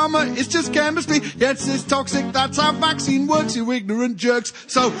Big Pharma, it's just chemistry. Yes, it's toxic, that's how vaccine works, you ignorant jerks.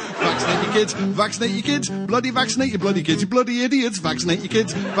 So, vaccinate your kids, bloody vaccinate your bloody kids, you bloody idiots, vaccinate your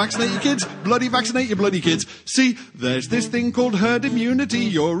kids, bloody vaccinate your bloody kids. See, there's this thing called herd immunity.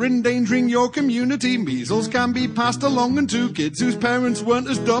 You're endangering your community. Measles can be passed along and to kids whose parents weren't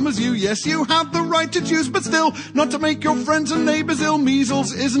as dumb as you. Yes, you have the right to choose, but still, not to make your friends and neighbors ill.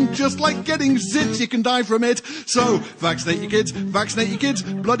 Measles isn't just like getting zits, you can die from it. So, vaccinate your kids,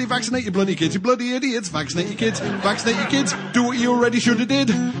 bloody vaccinate your bloody kids, you bloody idiots, vaccinate your kids, do what you already should have did.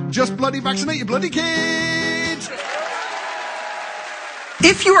 Just bloody vaccinate your bloody kids.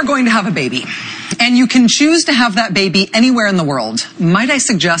 If you are going to have a baby, and you can choose to have that baby anywhere in the world, might I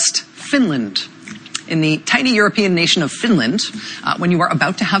suggest Finland? In the tiny European nation of Finland, when you are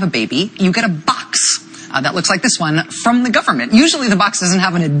about to have a baby, you get a box that looks like this one from the government. Usually the box doesn't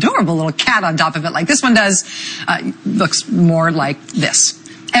have an adorable little cat on top of it like this one does. Looks more like this.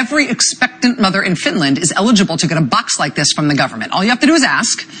 Every expectant mother in Finland is eligible to get a box like this from the government. All you have to do is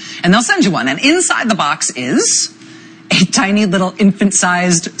ask, and they'll send you one. And inside the box is a tiny little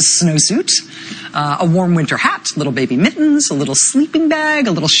infant-sized snowsuit, a warm winter hat, little baby mittens, a little sleeping bag,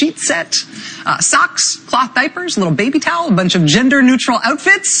 a little sheet set, socks, cloth diapers, a little baby towel, a bunch of gender-neutral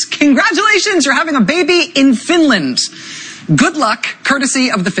outfits. Congratulations, you're having a baby in Finland. Good luck, courtesy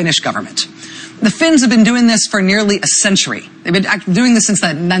of the Finnish government. The Finns have been doing this for nearly a century. They've been doing this since the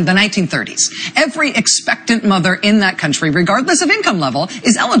 1930s. Every expectant mother in that country, regardless of income level,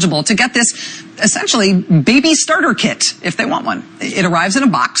 is eligible to get this, essentially, baby starter kit, if they want one. It arrives in a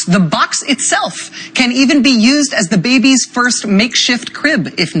box. The box itself can even be used as the baby's first makeshift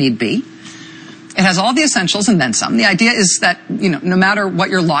crib, if need be. It has all the essentials and then some. The idea is that, no matter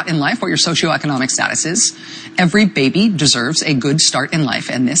what your lot in life, what your socioeconomic status is, every baby deserves a good start in life,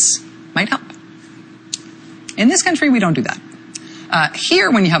 and this might help. In this country, we don't do that.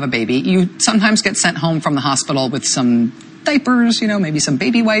 Here, when you have a baby, you sometimes get sent home from the hospital with some diapers, maybe some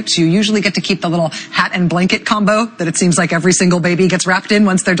baby wipes. You usually get to keep the little hat and blanket combo that it seems like every single baby gets wrapped in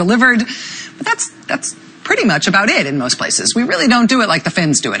once they're delivered. But that's pretty much about it in most places. We really don't do it like the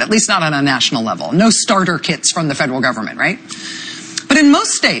Finns do it, at least not on a national level. No starter kits from the federal government, right? But in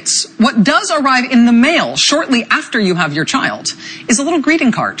most states, what does arrive in the mail shortly after you have your child is a little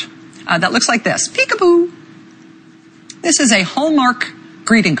greeting card that looks like this. Peekaboo. This is a Hallmark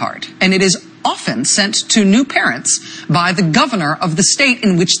greeting card, and it is often sent to new parents by the governor of the state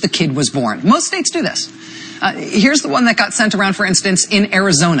in which the kid was born. Most states do this. Here's the one that got sent around, for instance, in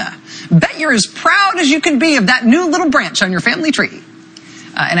Arizona. Bet you're as proud as you can be of that new little branch on your family tree.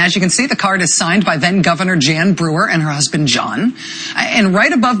 And as you can see, the card is signed by then Governor Jan Brewer and her husband John. And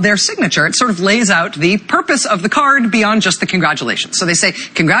right above their signature, it sort of lays out the purpose of the card beyond just the congratulations. So they say,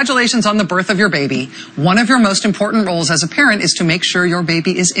 congratulations on the birth of your baby. One of your most important roles as a parent is to make sure your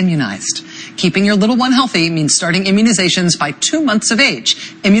baby is immunized. Keeping your little one healthy means starting immunizations by 2 months of age.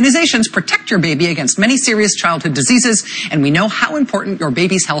 Immunizations protect your baby against many serious childhood diseases, and we know how important your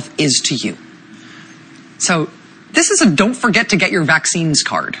baby's health is to you. So this is a don't forget to get your vaccines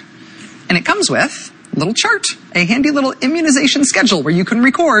card. And it comes with little chart, a handy little immunization schedule where you can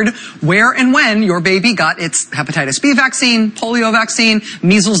record where and when your baby got its hepatitis B vaccine, polio vaccine,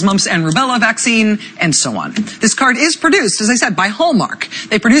 measles, mumps, and rubella vaccine, and so on. This card is produced, as I said, by Hallmark.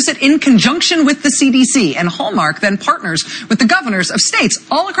 They produce it in conjunction with the CDC, and Hallmark then partners with the governors of states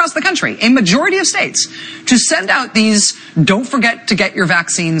all across the country, a majority of states, to send out these don't forget to get your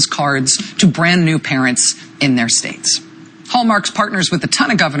vaccines cards to brand new parents in their states. Hallmark's partners with a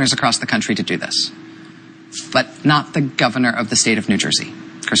ton of governors across the country to do this, but not the governor of the state of New Jersey,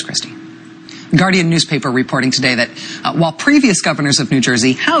 Chris Christie. Guardian newspaper reporting today that while previous governors of New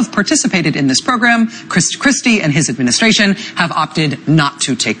Jersey have participated in this program, Chris Christie and his administration have opted not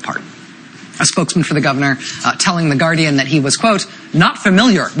to take part. A spokesman for the governor telling the Guardian that he was, quote, not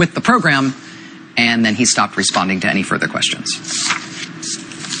familiar with the program, and then he stopped responding to any further questions.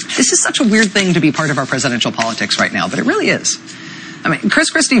 This is such a weird thing to be part of our presidential politics right now, but it really is. I mean, Chris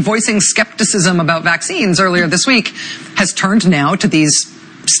Christie voicing skepticism about vaccines earlier this week has turned now to these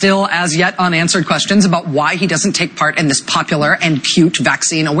still as yet unanswered questions about why he doesn't take part in this popular and cute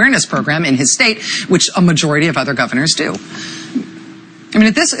vaccine awareness program in his state, which a majority of other governors do. I mean,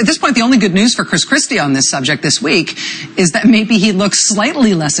 at this point, the only good news for Chris Christie on this subject this week is that maybe he looks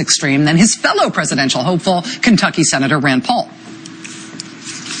slightly less extreme than his fellow presidential hopeful, Kentucky Senator Rand Paul.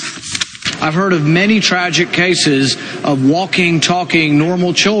 I've heard of many tragic cases of walking, talking,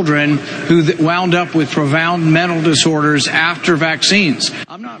 normal children who wound up with profound mental disorders after vaccines.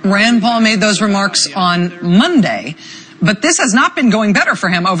 Rand Paul made those remarks on Monday, but this has not been going better for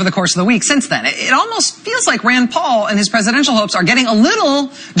him over the course of the week since then. It almost feels like Rand Paul and his presidential hopes are getting a little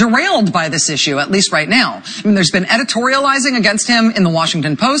derailed by this issue, at least right now. I mean, there's been editorializing against him in the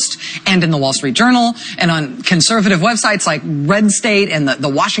Washington Post and in the Wall Street Journal and on conservative websites like Red State and the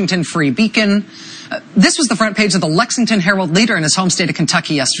Washington Free Beacon. This was the front page of the Lexington Herald Leader in his home state of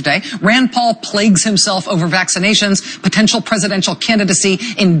Kentucky yesterday. Rand Paul plagues himself over vaccinations, potential presidential candidacy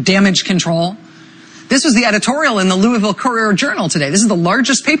in damage control. This was the editorial in the Louisville Courier-Journal today. This is the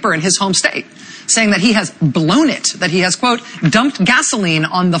largest paper in his home state, saying that he has blown it, that he has, quote, dumped gasoline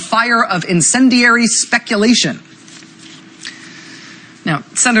on the fire of incendiary speculation. Now,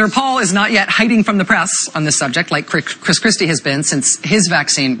 Senator Paul is not yet hiding from the press on this subject like Chris Christie has been since his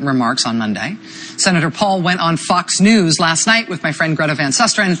vaccine remarks on Monday. Senator Paul went on Fox News last night with my friend Greta Van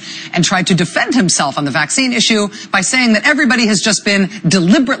Susteren and tried to defend himself on the vaccine issue by saying that everybody has just been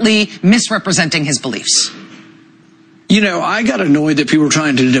deliberately misrepresenting his beliefs. You know, I got annoyed that people were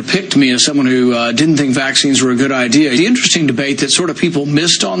trying to depict me as someone who didn't think vaccines were a good idea. The interesting debate that sort of people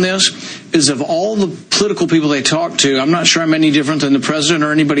missed on this is of all the political people they talked to, I'm not sure I'm any different than the president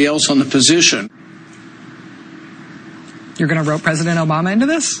or anybody else on the position. You're going to rope President Obama into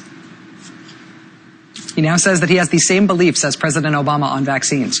this? He now says that he has the same beliefs as President Obama on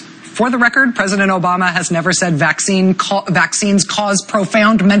vaccines. For the record, President Obama has never said vaccines cause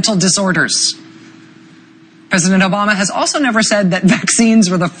profound mental disorders. President Obama has also never said that vaccines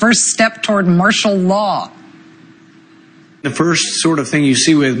were the first step toward martial law. The first sort of thing you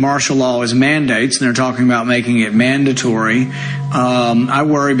see with martial law is mandates, and they're talking about making it mandatory. I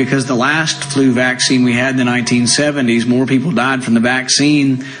worry because the last flu vaccine we had in the 1970s, more people died from the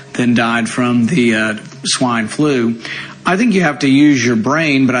vaccine than died from the swine flu. I think you have to use your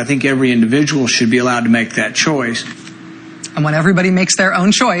brain, but I think every individual should be allowed to make that choice. And when everybody makes their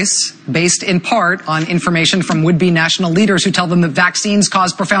own choice, based in part on information from would-be national leaders who tell them that vaccines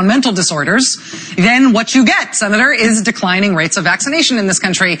cause profound mental disorders, then what you get, Senator, is declining rates of vaccination in this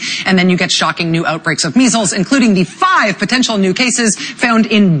country. And then you get shocking new outbreaks of measles, including the 5 potential new cases found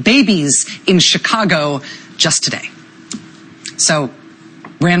in babies in Chicago just today. So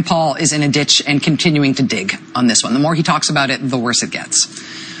Rand Paul is in a ditch and continuing to dig on this one. The more he talks about it, the worse it gets.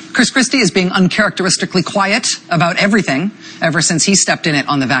 Chris Christie is being uncharacteristically quiet about everything ever since he stepped in it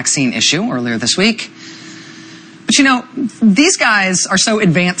on the vaccine issue earlier this week. But you know, these guys are so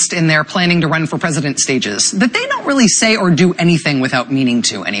advanced in their planning to run for president stages that they don't really say or do anything without meaning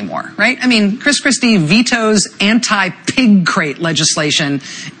to anymore, right? I mean, Chris Christie vetoes anti-pig crate legislation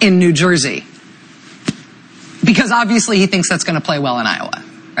in New Jersey because obviously he thinks that's going to play well in Iowa,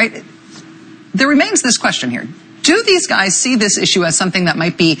 right? There remains this question here. Do these guys see this issue as something that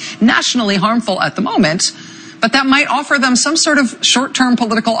might be nationally harmful at the moment, but that might offer them some sort of short-term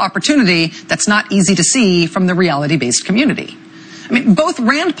political opportunity that's not easy to see from the reality-based community? I mean, both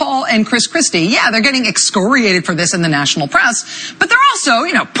Rand Paul and Chris Christie, yeah, they're getting excoriated for this in the national press, but they're also,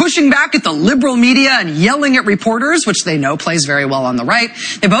 pushing back at the liberal media and yelling at reporters, which they know plays very well on the right.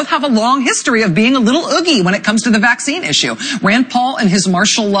 They both have a long history of being a little oogie when it comes to the vaccine issue. Rand Paul and his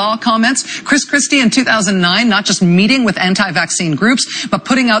martial law comments, Chris Christie in 2009, not just meeting with anti-vaccine groups, but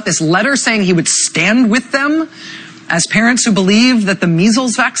putting out this letter saying he would stand with them. As parents who believe that the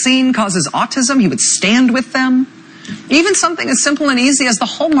measles vaccine causes autism, he would stand with them. Even something as simple and easy as the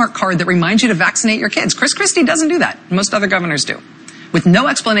Hallmark card that reminds you to vaccinate your kids. Chris Christie doesn't do that. Most other governors do, with no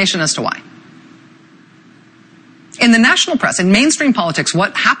explanation as to why. In the national press, in mainstream politics,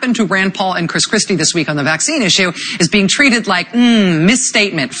 what happened to Rand Paul and Chris Christie this week on the vaccine issue is being treated like,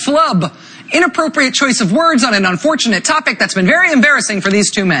 misstatement, flub, inappropriate choice of words on an unfortunate topic that's been very embarrassing for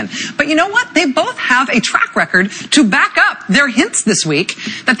these two men. But you know what? They both have a track record to back up their hints this week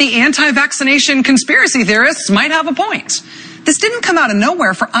that the anti-vaccination conspiracy theorists might have a point. This didn't come out of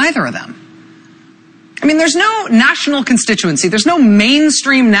nowhere for either of them. I mean, there's no national constituency, there's no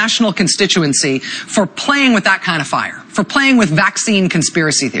mainstream national constituency for playing with that kind of fire, for playing with vaccine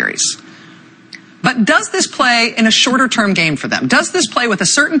conspiracy theories. But does this play in a shorter term game for them? Does this play with a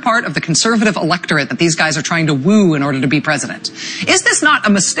certain part of the conservative electorate that these guys are trying to woo in order to be president? Is this not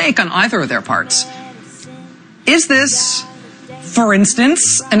a mistake on either of their parts? Is this, for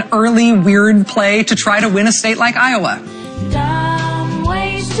instance, an early weird play to try to win a state like Iowa? Dumb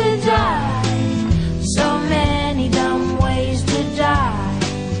ways to die. So many dumb ways to die.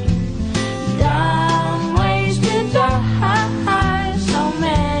 Dumb ways to die. So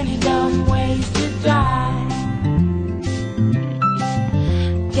many dumb ways to die.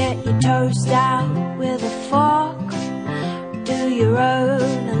 Get your toast out with a fork. Do your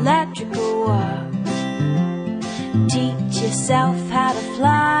own electrical work. Teach yourself how to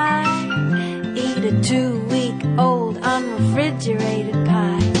fly. Eat a 2-week-old unrefrigerated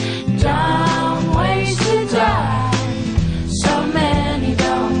pie. Dumb ways to die. So many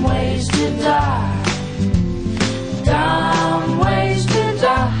dumb ways to die. Dumb ways to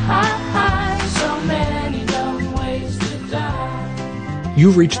die. So many dumb ways to die.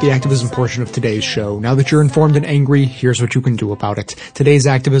 You've reached the activism portion of today's show. Now that you're informed and angry, here's what you can do about it. Today's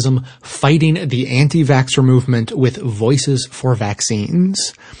activism, fighting the anti-vaxxer movement with Voices for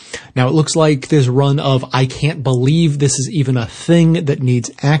Vaccines. Now, it looks like this run of I can't believe this is even a thing that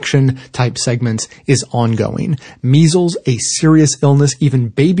needs action type segments is ongoing. Measles, a serious illness even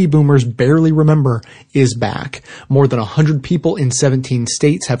baby boomers barely remember, is back. More than 100 people in 17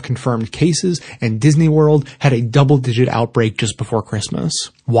 states have confirmed cases, and Disney World had a double-digit outbreak just before Christmas.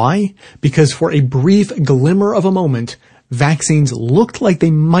 Why? Because for a brief glimmer of a moment, vaccines looked like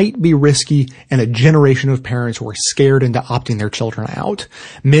they might be risky, and a generation of parents were scared into opting their children out.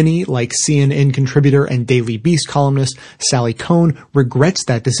 Many, like CNN contributor and Daily Beast columnist Sally Cohn, regrets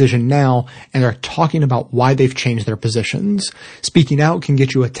that decision now and are talking about why they've changed their positions. Speaking out can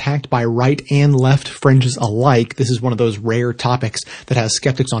get you attacked by right and left fringes alike. This is one of those rare topics that has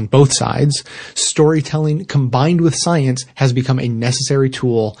skeptics on both sides. Storytelling combined with science has become a necessary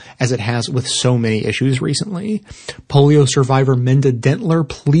tool, as it has with so many issues recently. Polio survivor Minda Dentler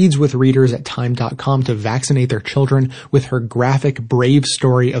pleads with readers at Time.com to vaccinate their children with her graphic, brave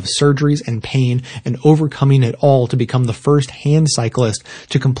story of surgeries and pain and overcoming it all to become the first hand cyclist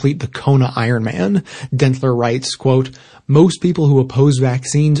to complete the Kona Ironman. Dentler writes, quote, "Most people who oppose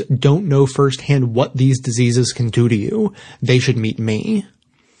vaccines don't know firsthand what these diseases can do to you. They should meet me."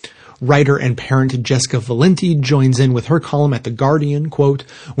 Writer and parent Jessica Valenti joins in with her column at The Guardian, quote,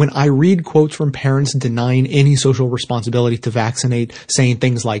 "When I read quotes from parents denying any social responsibility to vaccinate, saying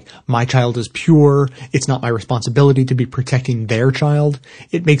things like, 'My child is pure, it's not my responsibility to be protecting their child,'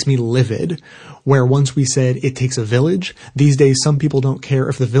 it makes me livid. Where once we said it takes a village, these days some people don't care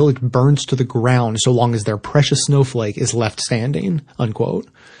if the village burns to the ground so long as their precious snowflake is left standing," unquote.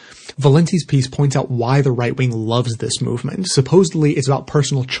 Valenti's piece points out why the right wing loves this movement. Supposedly, it's about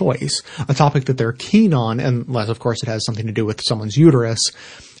personal choice, a topic that they're keen on, unless, of course, it has something to do with someone's uterus.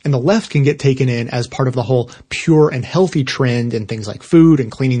 And the left can get taken in as part of the whole pure and healthy trend in things like food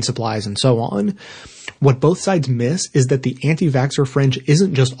and cleaning supplies and so on. What both sides miss is that the anti-vaxxer fringe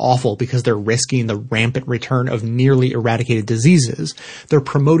isn't just awful because they're risking the rampant return of nearly eradicated diseases. They're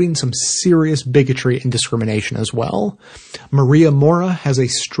promoting some serious bigotry and discrimination as well. Maria Mora has a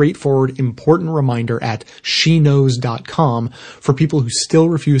straightforward, important reminder at sheknows.com for people who still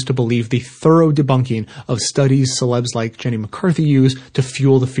refuse to believe the thorough debunking of studies celebs like Jenny McCarthy use to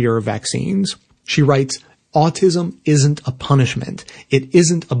fuel the fear of vaccines. She writes, "Autism isn't a punishment. It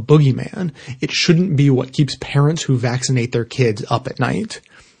isn't a boogeyman. It shouldn't be what keeps parents who vaccinate their kids up at night."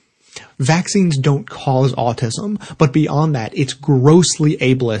 Vaccines don't cause autism, but beyond that, it's grossly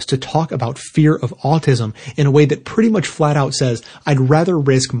ableist to talk about fear of autism in a way that pretty much flat out says, I'd rather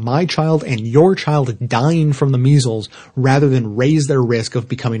risk my child and your child dying from the measles rather than raise their risk of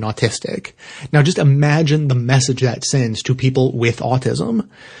becoming autistic. Now just imagine the message that sends to people with autism.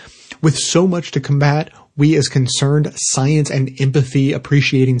 With so much to combat, we as concerned, science and empathy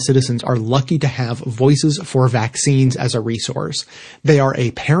appreciating citizens are lucky to have Voices for Vaccines as a resource. They are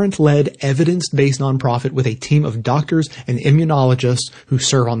a parent-led, evidence-based nonprofit with a team of doctors and immunologists who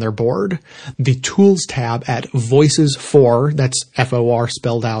serve on their board. The Tools tab at Voices for, that's F-O-R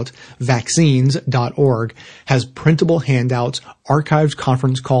spelled out, vaccines.org has printable handouts, archived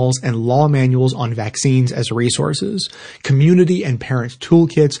conference calls, and law manuals on vaccines as resources, community and parent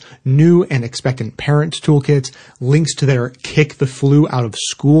toolkits, new and expectant parent toolkits, links to their Kick the Flu Out of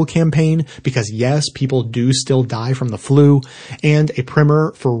School campaign, because yes, people do still die from the flu, and a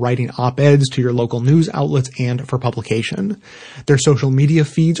primer for writing op-eds to your local news outlets and for publication. Their social media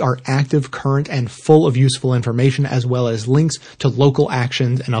feeds are active, current, and full of useful information, as well as links to local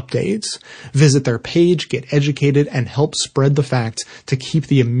actions and updates. Visit their page, get educated, and help spread the facts to keep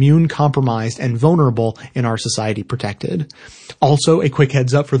the immune compromised and vulnerable in our society protected. Also, a quick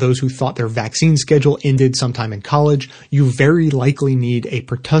heads up for those who thought their vaccine schedule ended sometime in college. You very likely need a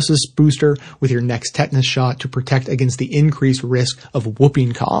pertussis booster with your next tetanus shot to protect against the increased risk of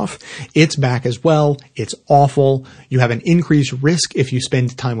whooping cough. It's back as well. It's awful. You have an increased risk if you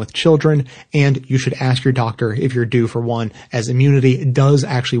spend time with children, and you should ask your doctor if you're due for one, as immunity does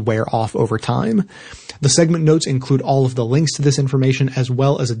actually wear off over time. The segment notes include all of the links to this information as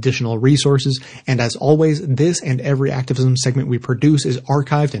well as additional resources, and as always, this and every activism segment we produce is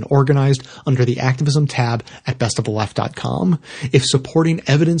archived and organized under the activism tab at bestoftheleft.com. If supporting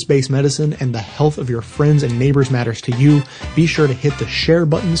evidence-based medicine and the health of your friends and neighbors matters to you, be sure to hit the share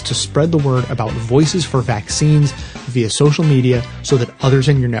buttons to spread the word about Voices for Vaccines via social media so that others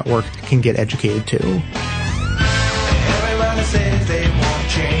in your network can get educated too. Everybody says they won't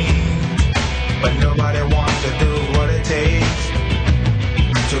change, but nobody wants to do what it takes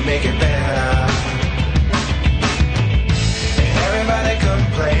to make it better. Everybody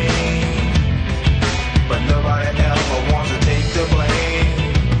complains, but nobody ever wants to take the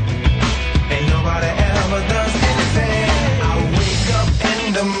blame. And nobody ever does anything. I wake up in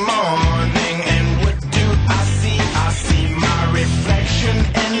the morning and what do I see? I see my reflection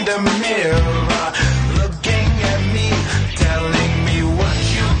in the mirror, looking at me, telling me what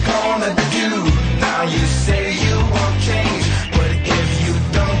you gonna do. Now you say you won't change, but if you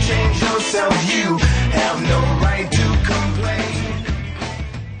don't change yourself, you have no right to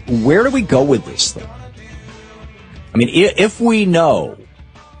complain. Where do we go with this thing? I mean, if we know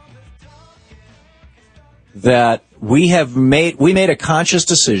that we made a conscious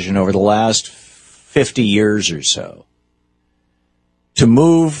decision over the last 50 years or so to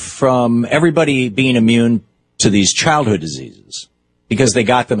move from everybody being immune to these childhood diseases because they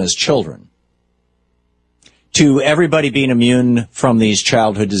got them as children to everybody being immune from these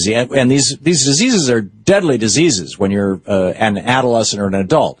childhood diseases. And these diseases are deadly diseases when you're an adolescent or an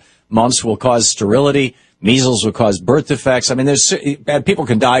adult. Mumps will cause sterility. Measles will cause birth defects. I mean, people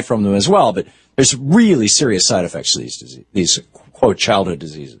can die from them as well, but there's really serious side effects to these quote, childhood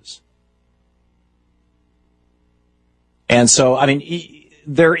diseases. And so, I mean,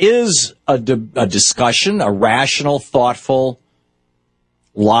 there is a discussion, a rational, thoughtful,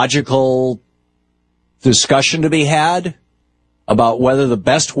 logical discussion to be had about whether the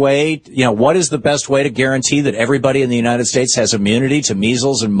best way, what is the best way to guarantee that everybody in the United States has immunity to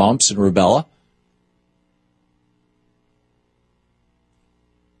measles and mumps and rubella?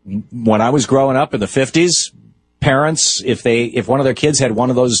 When I was growing up in the 50s, parents, if one of their kids had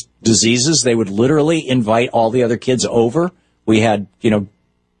one of those diseases, they would literally invite all the other kids over. We had,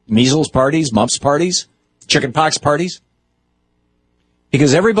 measles parties, mumps parties, chickenpox parties.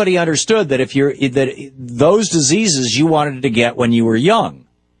 Because everybody understood that that those diseases you wanted to get when you were young.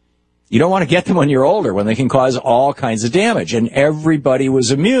 You don't want to get them when you're older, when they can cause all kinds of damage. And everybody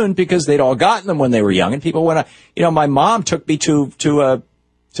was immune because they'd all gotten them when they were young. And people went, my mom took me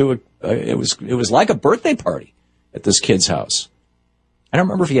it was like a birthday party at this kid's house. I don't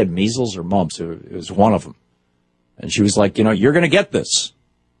remember if he had measles or mumps. It was one of them. And she was like, you're going to get this.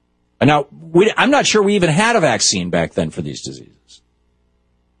 And now, I'm not sure we even had a vaccine back then for these diseases.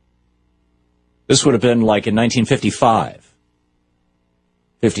 This would have been like in 1955,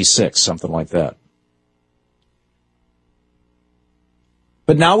 56, something like that.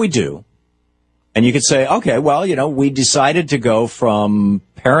 But now we do. And you could say, okay, well, we decided to go from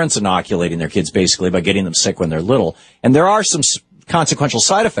parents inoculating their kids basically by getting them sick when they're little. And there are some consequential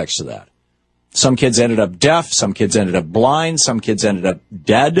side effects to that. Some kids ended up deaf. Some kids ended up blind. Some kids ended up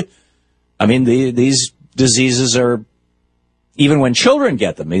dead. I mean, these diseases are, even when children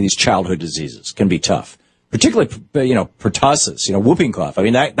get them, these childhood diseases can be tough. Particularly, pertussis, whooping cough. I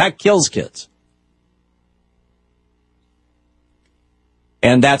mean, that kills kids.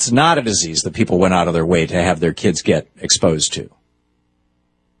 And that's not a disease that people went out of their way to have their kids get exposed to.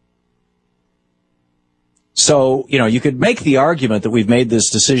 So, you could make the argument that we've made this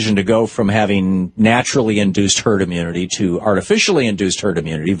decision to go from having naturally induced herd immunity to artificially induced herd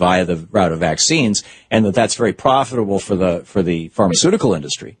immunity via the route of vaccines, and that's very profitable for the pharmaceutical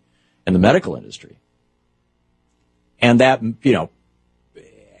industry and the medical industry. And that,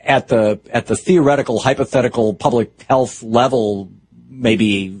 at the theoretical, hypothetical public health level may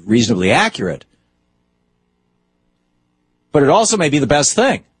be reasonably accurate. But it also may be the best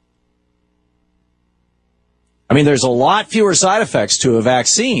thing. I mean, there's a lot fewer side effects to a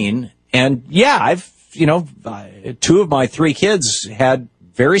vaccine. And yeah, two of my 3 kids had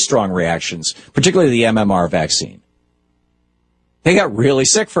very strong reactions, particularly the MMR vaccine. They got really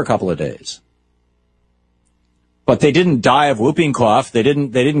sick for a couple of days. But they didn't die of whooping cough. They didn't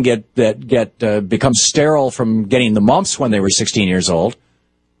become sterile from getting the mumps when they were 16 years old.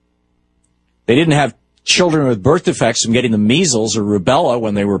 They didn't have children with birth defects from getting the measles or rubella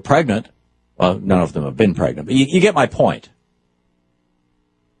when they were pregnant. Well, none of them have been pregnant, but you get my point.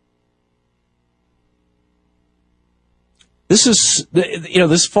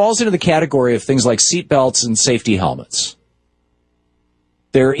 This falls into the category of things like seatbelts and safety helmets.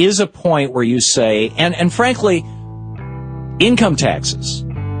 There is a point where you say, and frankly, income taxes.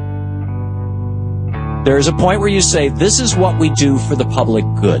 There is a point where you say, this is what we do for the public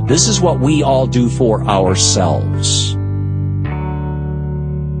good. This is what we all do for ourselves.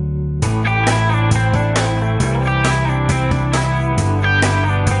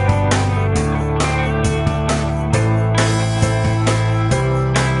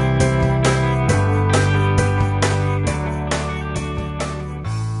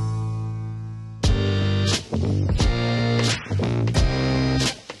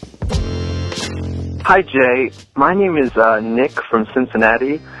 Hi, Jay. My name is Nick from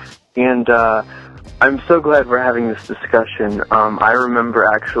Cincinnati, and I'm so glad we're having this discussion. I remember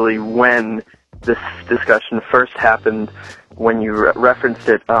actually when this discussion first happened, when you referenced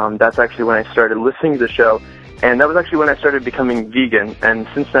it, that's actually when I started listening to the show, and that was actually when I started becoming vegan, and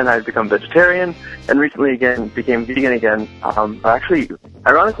since then I've become vegetarian, and recently again became vegan again. Actually,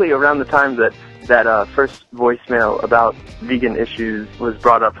 ironically, around the time that first voicemail about vegan issues was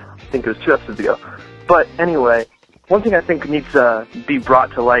brought up, I think it was 2 episodes ago. But anyway, one thing I think needs to be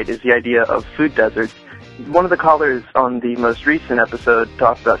brought to light is the idea of food deserts. One of the callers on the most recent episode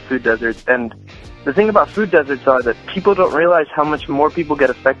talked about food deserts, and the thing about food deserts are that people don't realize how much more people get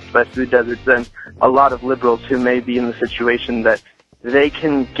affected by food deserts than a lot of liberals who may be in the situation that they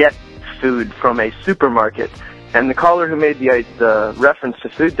can get food from a supermarket. And the caller who made the reference to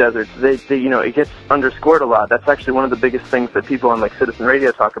food deserts, it gets underscored a lot. That's actually one of the biggest things that people on like Citizen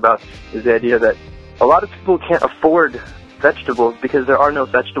Radio talk about, is the idea that a lot of people can't afford vegetables because there are no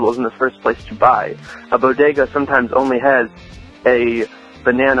vegetables in the first place to buy. A bodega sometimes only has a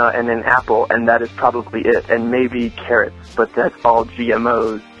banana and an apple, and that is probably it, and maybe carrots, but that's all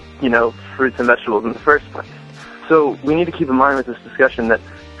GMOs, fruits and vegetables in the first place. So we need to keep in mind with this discussion that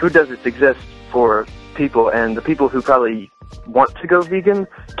food deserts exist for people, and the people who probably want to go vegan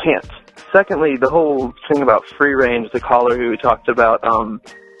can't. Secondly, the whole thing about free range, the caller who talked about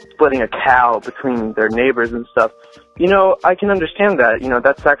splitting a cow between their neighbors and stuff, I can understand that.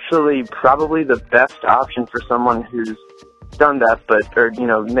 That's actually probably the best option for someone who's done that,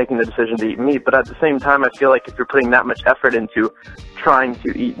 making the decision to eat meat. But at the same time, I feel like if you're putting that much effort into trying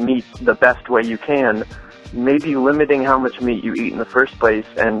to eat meat the best way you can, maybe limiting how much meat you eat in the first place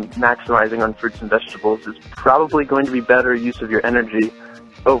and maximizing on fruits and vegetables is probably going to be better use of your energy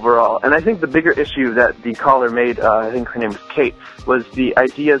overall. And I think the bigger issue that the caller made, I think her name was Kate, was the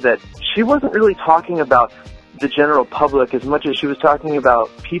idea that she wasn't really talking about the general public as much as she was talking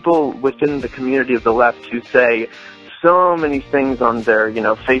about people within the community of the left who say so many things on their,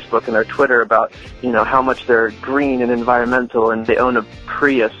 Facebook and their Twitter about, how much they're green and environmental and they own a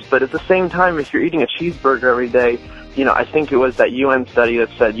Prius. But at the same time, if you're eating a cheeseburger every day, I think it was that UN study that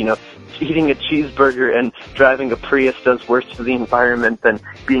said, eating a cheeseburger and driving a Prius does worse for the environment than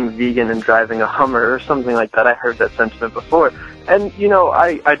being vegan and driving a Hummer or something like that. I heard that sentiment before. And,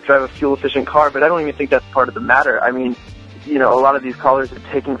 I drive a fuel-efficient car, but I don't even think that's part of the matter. I mean, a lot of these callers are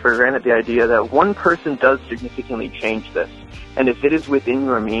taking for granted the idea that one person does significantly change this. And if it is within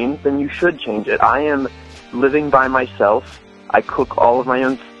your means, then you should change it. I am living by myself. I cook all of my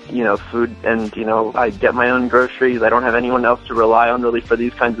own, food, and, I get my own groceries. I don't have anyone else to rely on really for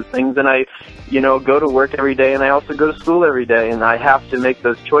these kinds of things. And I, go to work every day, and I also go to school every day, and I have to make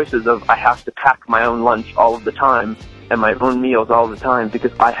those choices of I have to pack my own lunch all of the time and my own meals all the time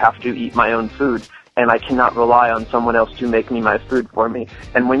because I have to eat my own food. And I cannot rely on someone else to make me my food for me.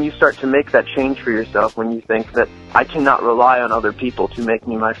 And when you start to make that change for yourself, when you think that I cannot rely on other people to make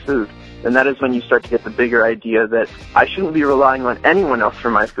me my food, then that is when you start to get the bigger idea that I shouldn't be relying on anyone else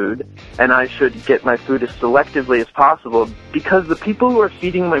for my food, and I should get my food as selectively as possible, because the people who are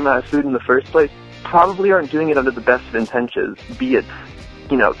feeding me my food in the first place probably aren't doing it under the best of intentions, be it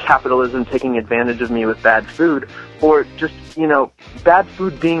capitalism taking advantage of me with bad food, or just, bad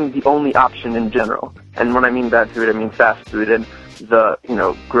food being the only option in general. And when I mean bad food, I mean fast food and the,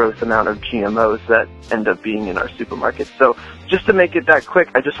 gross amount of GMOs that end up being in our supermarkets. So just to make it that quick,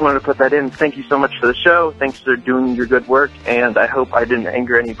 I just wanted to put that in. Thank you so much for the show. Thanks for doing your good work, and I hope I didn't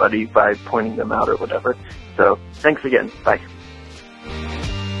anger anybody by pointing them out or whatever. So thanks again. Bye.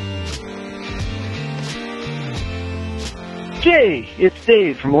 Jay, it's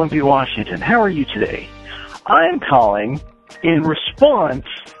Dave from Olympia, Washington. How are you today? I'm calling in response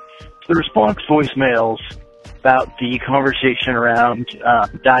to the response voicemails about the conversation around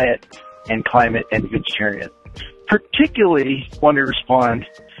diet and climate and vegetarian. Particularly want to respond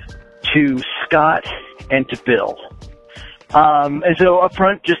to Scott and to Bill. And so up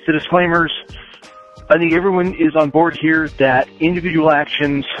front, just the disclaimers. I think everyone is on board here that individual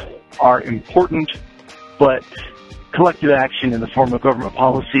actions are important, but collective action in the form of government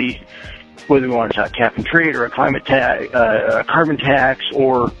policy, whether we want to talk cap and trade or a climate tax, a carbon tax,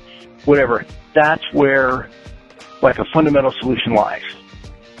 or whatever, that's where a fundamental solution lies.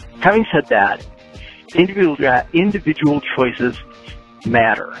 Having said that, individual choices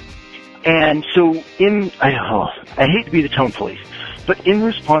matter. And so I hate to be the tone police, but in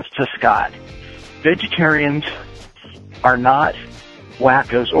response to Scott, vegetarians are not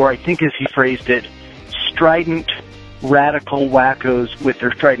wackos, or I think as he phrased it, strident, radical wackos with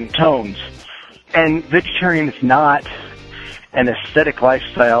their strident tones. And vegetarian is not an aesthetic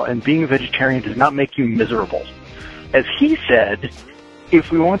lifestyle, and being a vegetarian does not make you miserable. As he said, if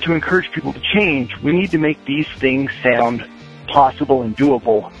we want to encourage people to change, we need to make these things sound possible and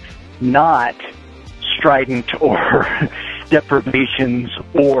doable, not strident or deprivations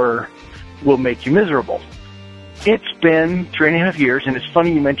or will make you miserable. It's been 3.5 years, and it's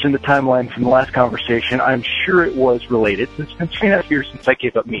funny you mentioned the timeline from the last conversation. I'm sure it was related. It's been 3.5 years since I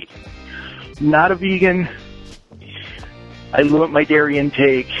gave up meat. Not a vegan. I limit my dairy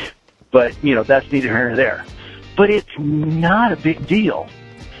intake, but, that's neither here nor there. But it's not a big deal.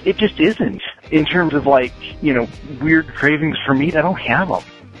 It just isn't. In terms of, weird cravings for meat, I don't have them.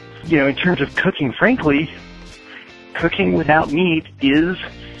 In terms of cooking, frankly, cooking without meat is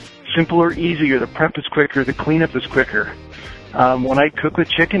simpler, easier. The prep is quicker. The cleanup is quicker. When I cook with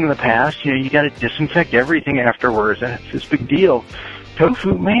chicken in the past, you got to disinfect everything afterwards, and it's this big deal.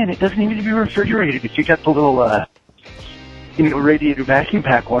 Tofu, man, it doesn't even need to be refrigerated. If you got the little, radiator vacuum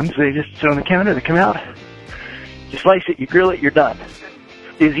pack ones, they just sit on the counter. They come out. You slice it, you grill it, you're done.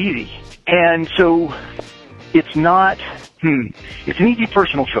 It's easy. And so it's not, it's an easy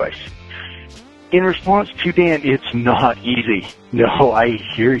personal choice. In response to Dan, it's not easy. No, I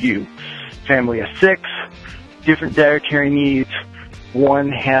hear you. Family of 6, different dietary needs. One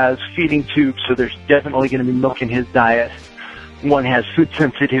has feeding tubes, so there's definitely going to be milk in his diet. One has food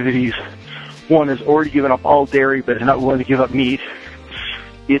sensitivities. One has already given up all dairy, but is not willing to give up meat.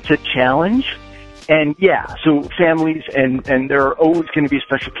 It's a challenge. And yeah, so families, and there are always going to be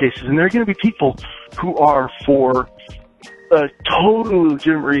special cases, and there are going to be people who are, for totally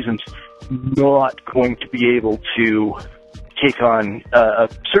legitimate reasons, not going to be able to take on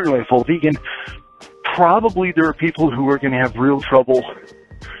certainly a full vegan. Probably there are people who are going to have real trouble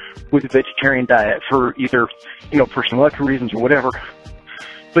with a vegetarian diet for either, personal health reasons or whatever.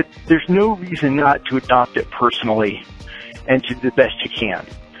 But there's no reason not to adopt it personally and to do the best you can.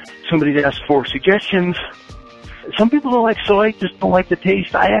 Somebody asked for suggestions. Some people don't like soy, just don't like the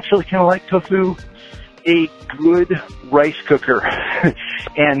taste. I actually kind of like tofu. A good rice cooker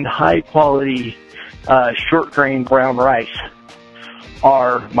and high quality short grain brown rice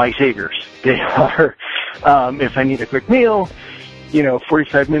are my saviors. They are, if I need a quick meal,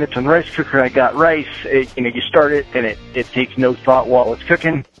 45 minutes on the rice cooker, I got rice. You start it and it takes no thought while it's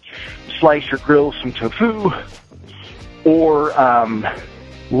cooking. Slice or grill some tofu or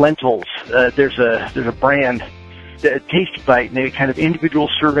lentils. There's a brand, Tasty Bite, and they have kind of individual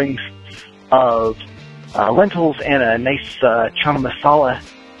servings of lentils and a nice chana masala,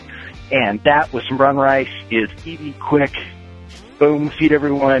 and that with some brown rice is easy, quick, boom, feed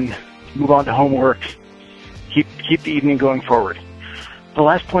everyone, move on to homework, keep the evening going forward. The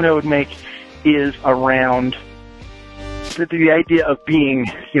last point I would make is around the idea of being,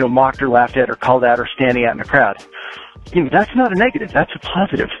 mocked or laughed at or called out or standing out in a crowd. That's not a negative. That's a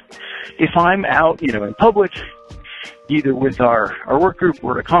positive. If I'm out, in public, either with our work group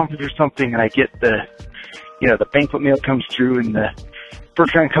or at a conference or something, and I get the banquet meal comes through and the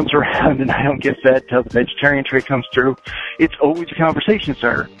first round comes around and I don't get fed till the vegetarian tray comes through, it's always a conversation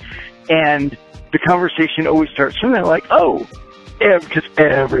starter. And the conversation always starts from there like, because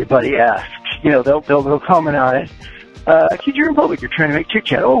everybody asks. They'll comment on it. Kid, you're in public, you're trying to make chit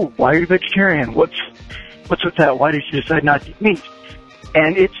chat. Oh, why are you vegetarian? What's with that? Why did you decide not to eat meat?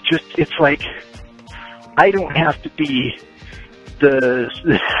 And it's like, I don't have to be the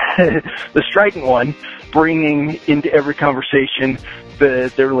strident one bringing into every conversation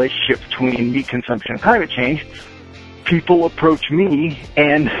the relationship between meat consumption and climate change. People approach me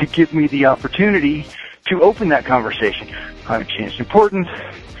and give me the opportunity to open that conversation. Climate change is important.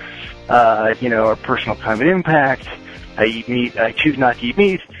 Our personal climate impact. I eat meat. I choose not to eat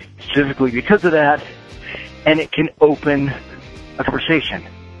meat specifically because of that. And it can open a conversation.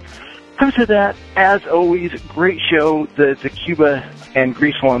 Comes to that, as always, great show. The Cuba and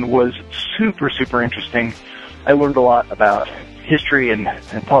Greece one was super, super interesting. I learned a lot about history and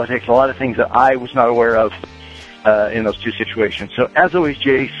politics, a lot of things that I was not aware of in those two situations. So, as always,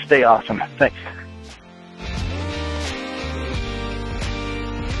 Jay, stay awesome. Thanks.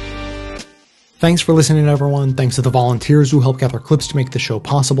 Thanks for listening, everyone. Thanks to the volunteers who help gather clips to make the show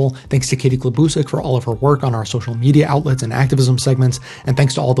possible. Thanks to Katie Klabusik for all of her work on our social media outlets and activism segments. And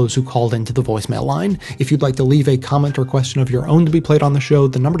thanks to all those who called into the voicemail line. If you'd like to leave a comment or question of your own to be played on the show,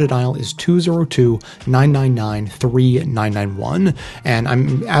 the number to dial is 202-999-3991. And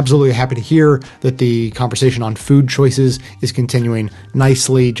I'm absolutely happy to hear that the conversation on food choices is continuing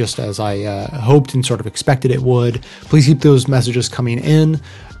nicely, just as I hoped and sort of expected it would. Please keep those messages coming in.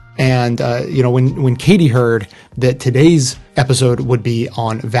 And, when Katie heard that today's episode would be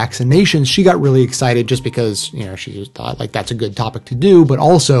on vaccinations, she got really excited just because, she just thought like that's a good topic to do, but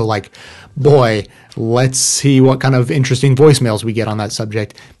also like, boy, let's see what kind of interesting voicemails we get on that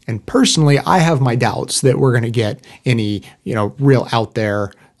subject. And personally, I have my doubts that we're going to get any, real out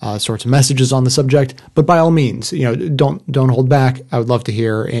there sorts of messages on the subject, but by all means, don't hold back. I would love to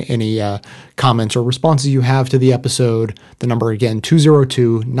hear any comments or responses you have to the episode. The number again,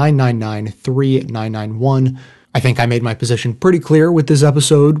 202-999-3991. I think I made my position pretty clear with this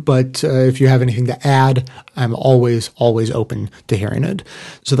episode, but if you have anything to add, I'm always open to hearing it.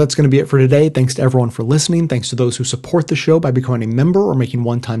 So that's going to be it for today. Thanks to everyone for listening. Thanks to those who support the show by becoming a member or making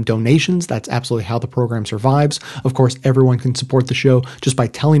one-time donations. That's absolutely how the program survives. Of course, everyone can support the show just by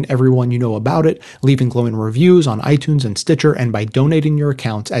telling everyone you know about it, leaving glowing reviews on iTunes and Stitcher, and by donating your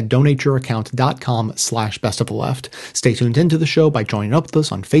accounts at donateyouraccount.com/bestoftheleft. Stay tuned into the show by joining up with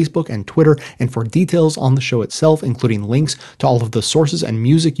us on Facebook and Twitter, and for details on the show itself, including links to all of the sources and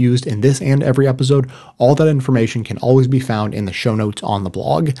music used in this and every episode, all that information can always be found in the show notes on the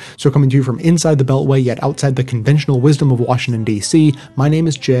blog. So coming to you from inside the Beltway, yet outside the conventional wisdom of Washington, D.C., my name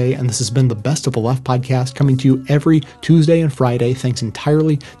is Jay, and this has been the Best of the Left podcast, coming to you every Tuesday and Friday, thanks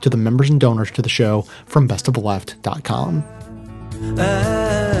entirely to the members and donors to the show from bestoftheleft.com.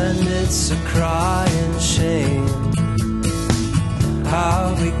 And it's a crying shame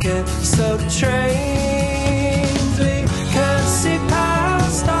how we get so trained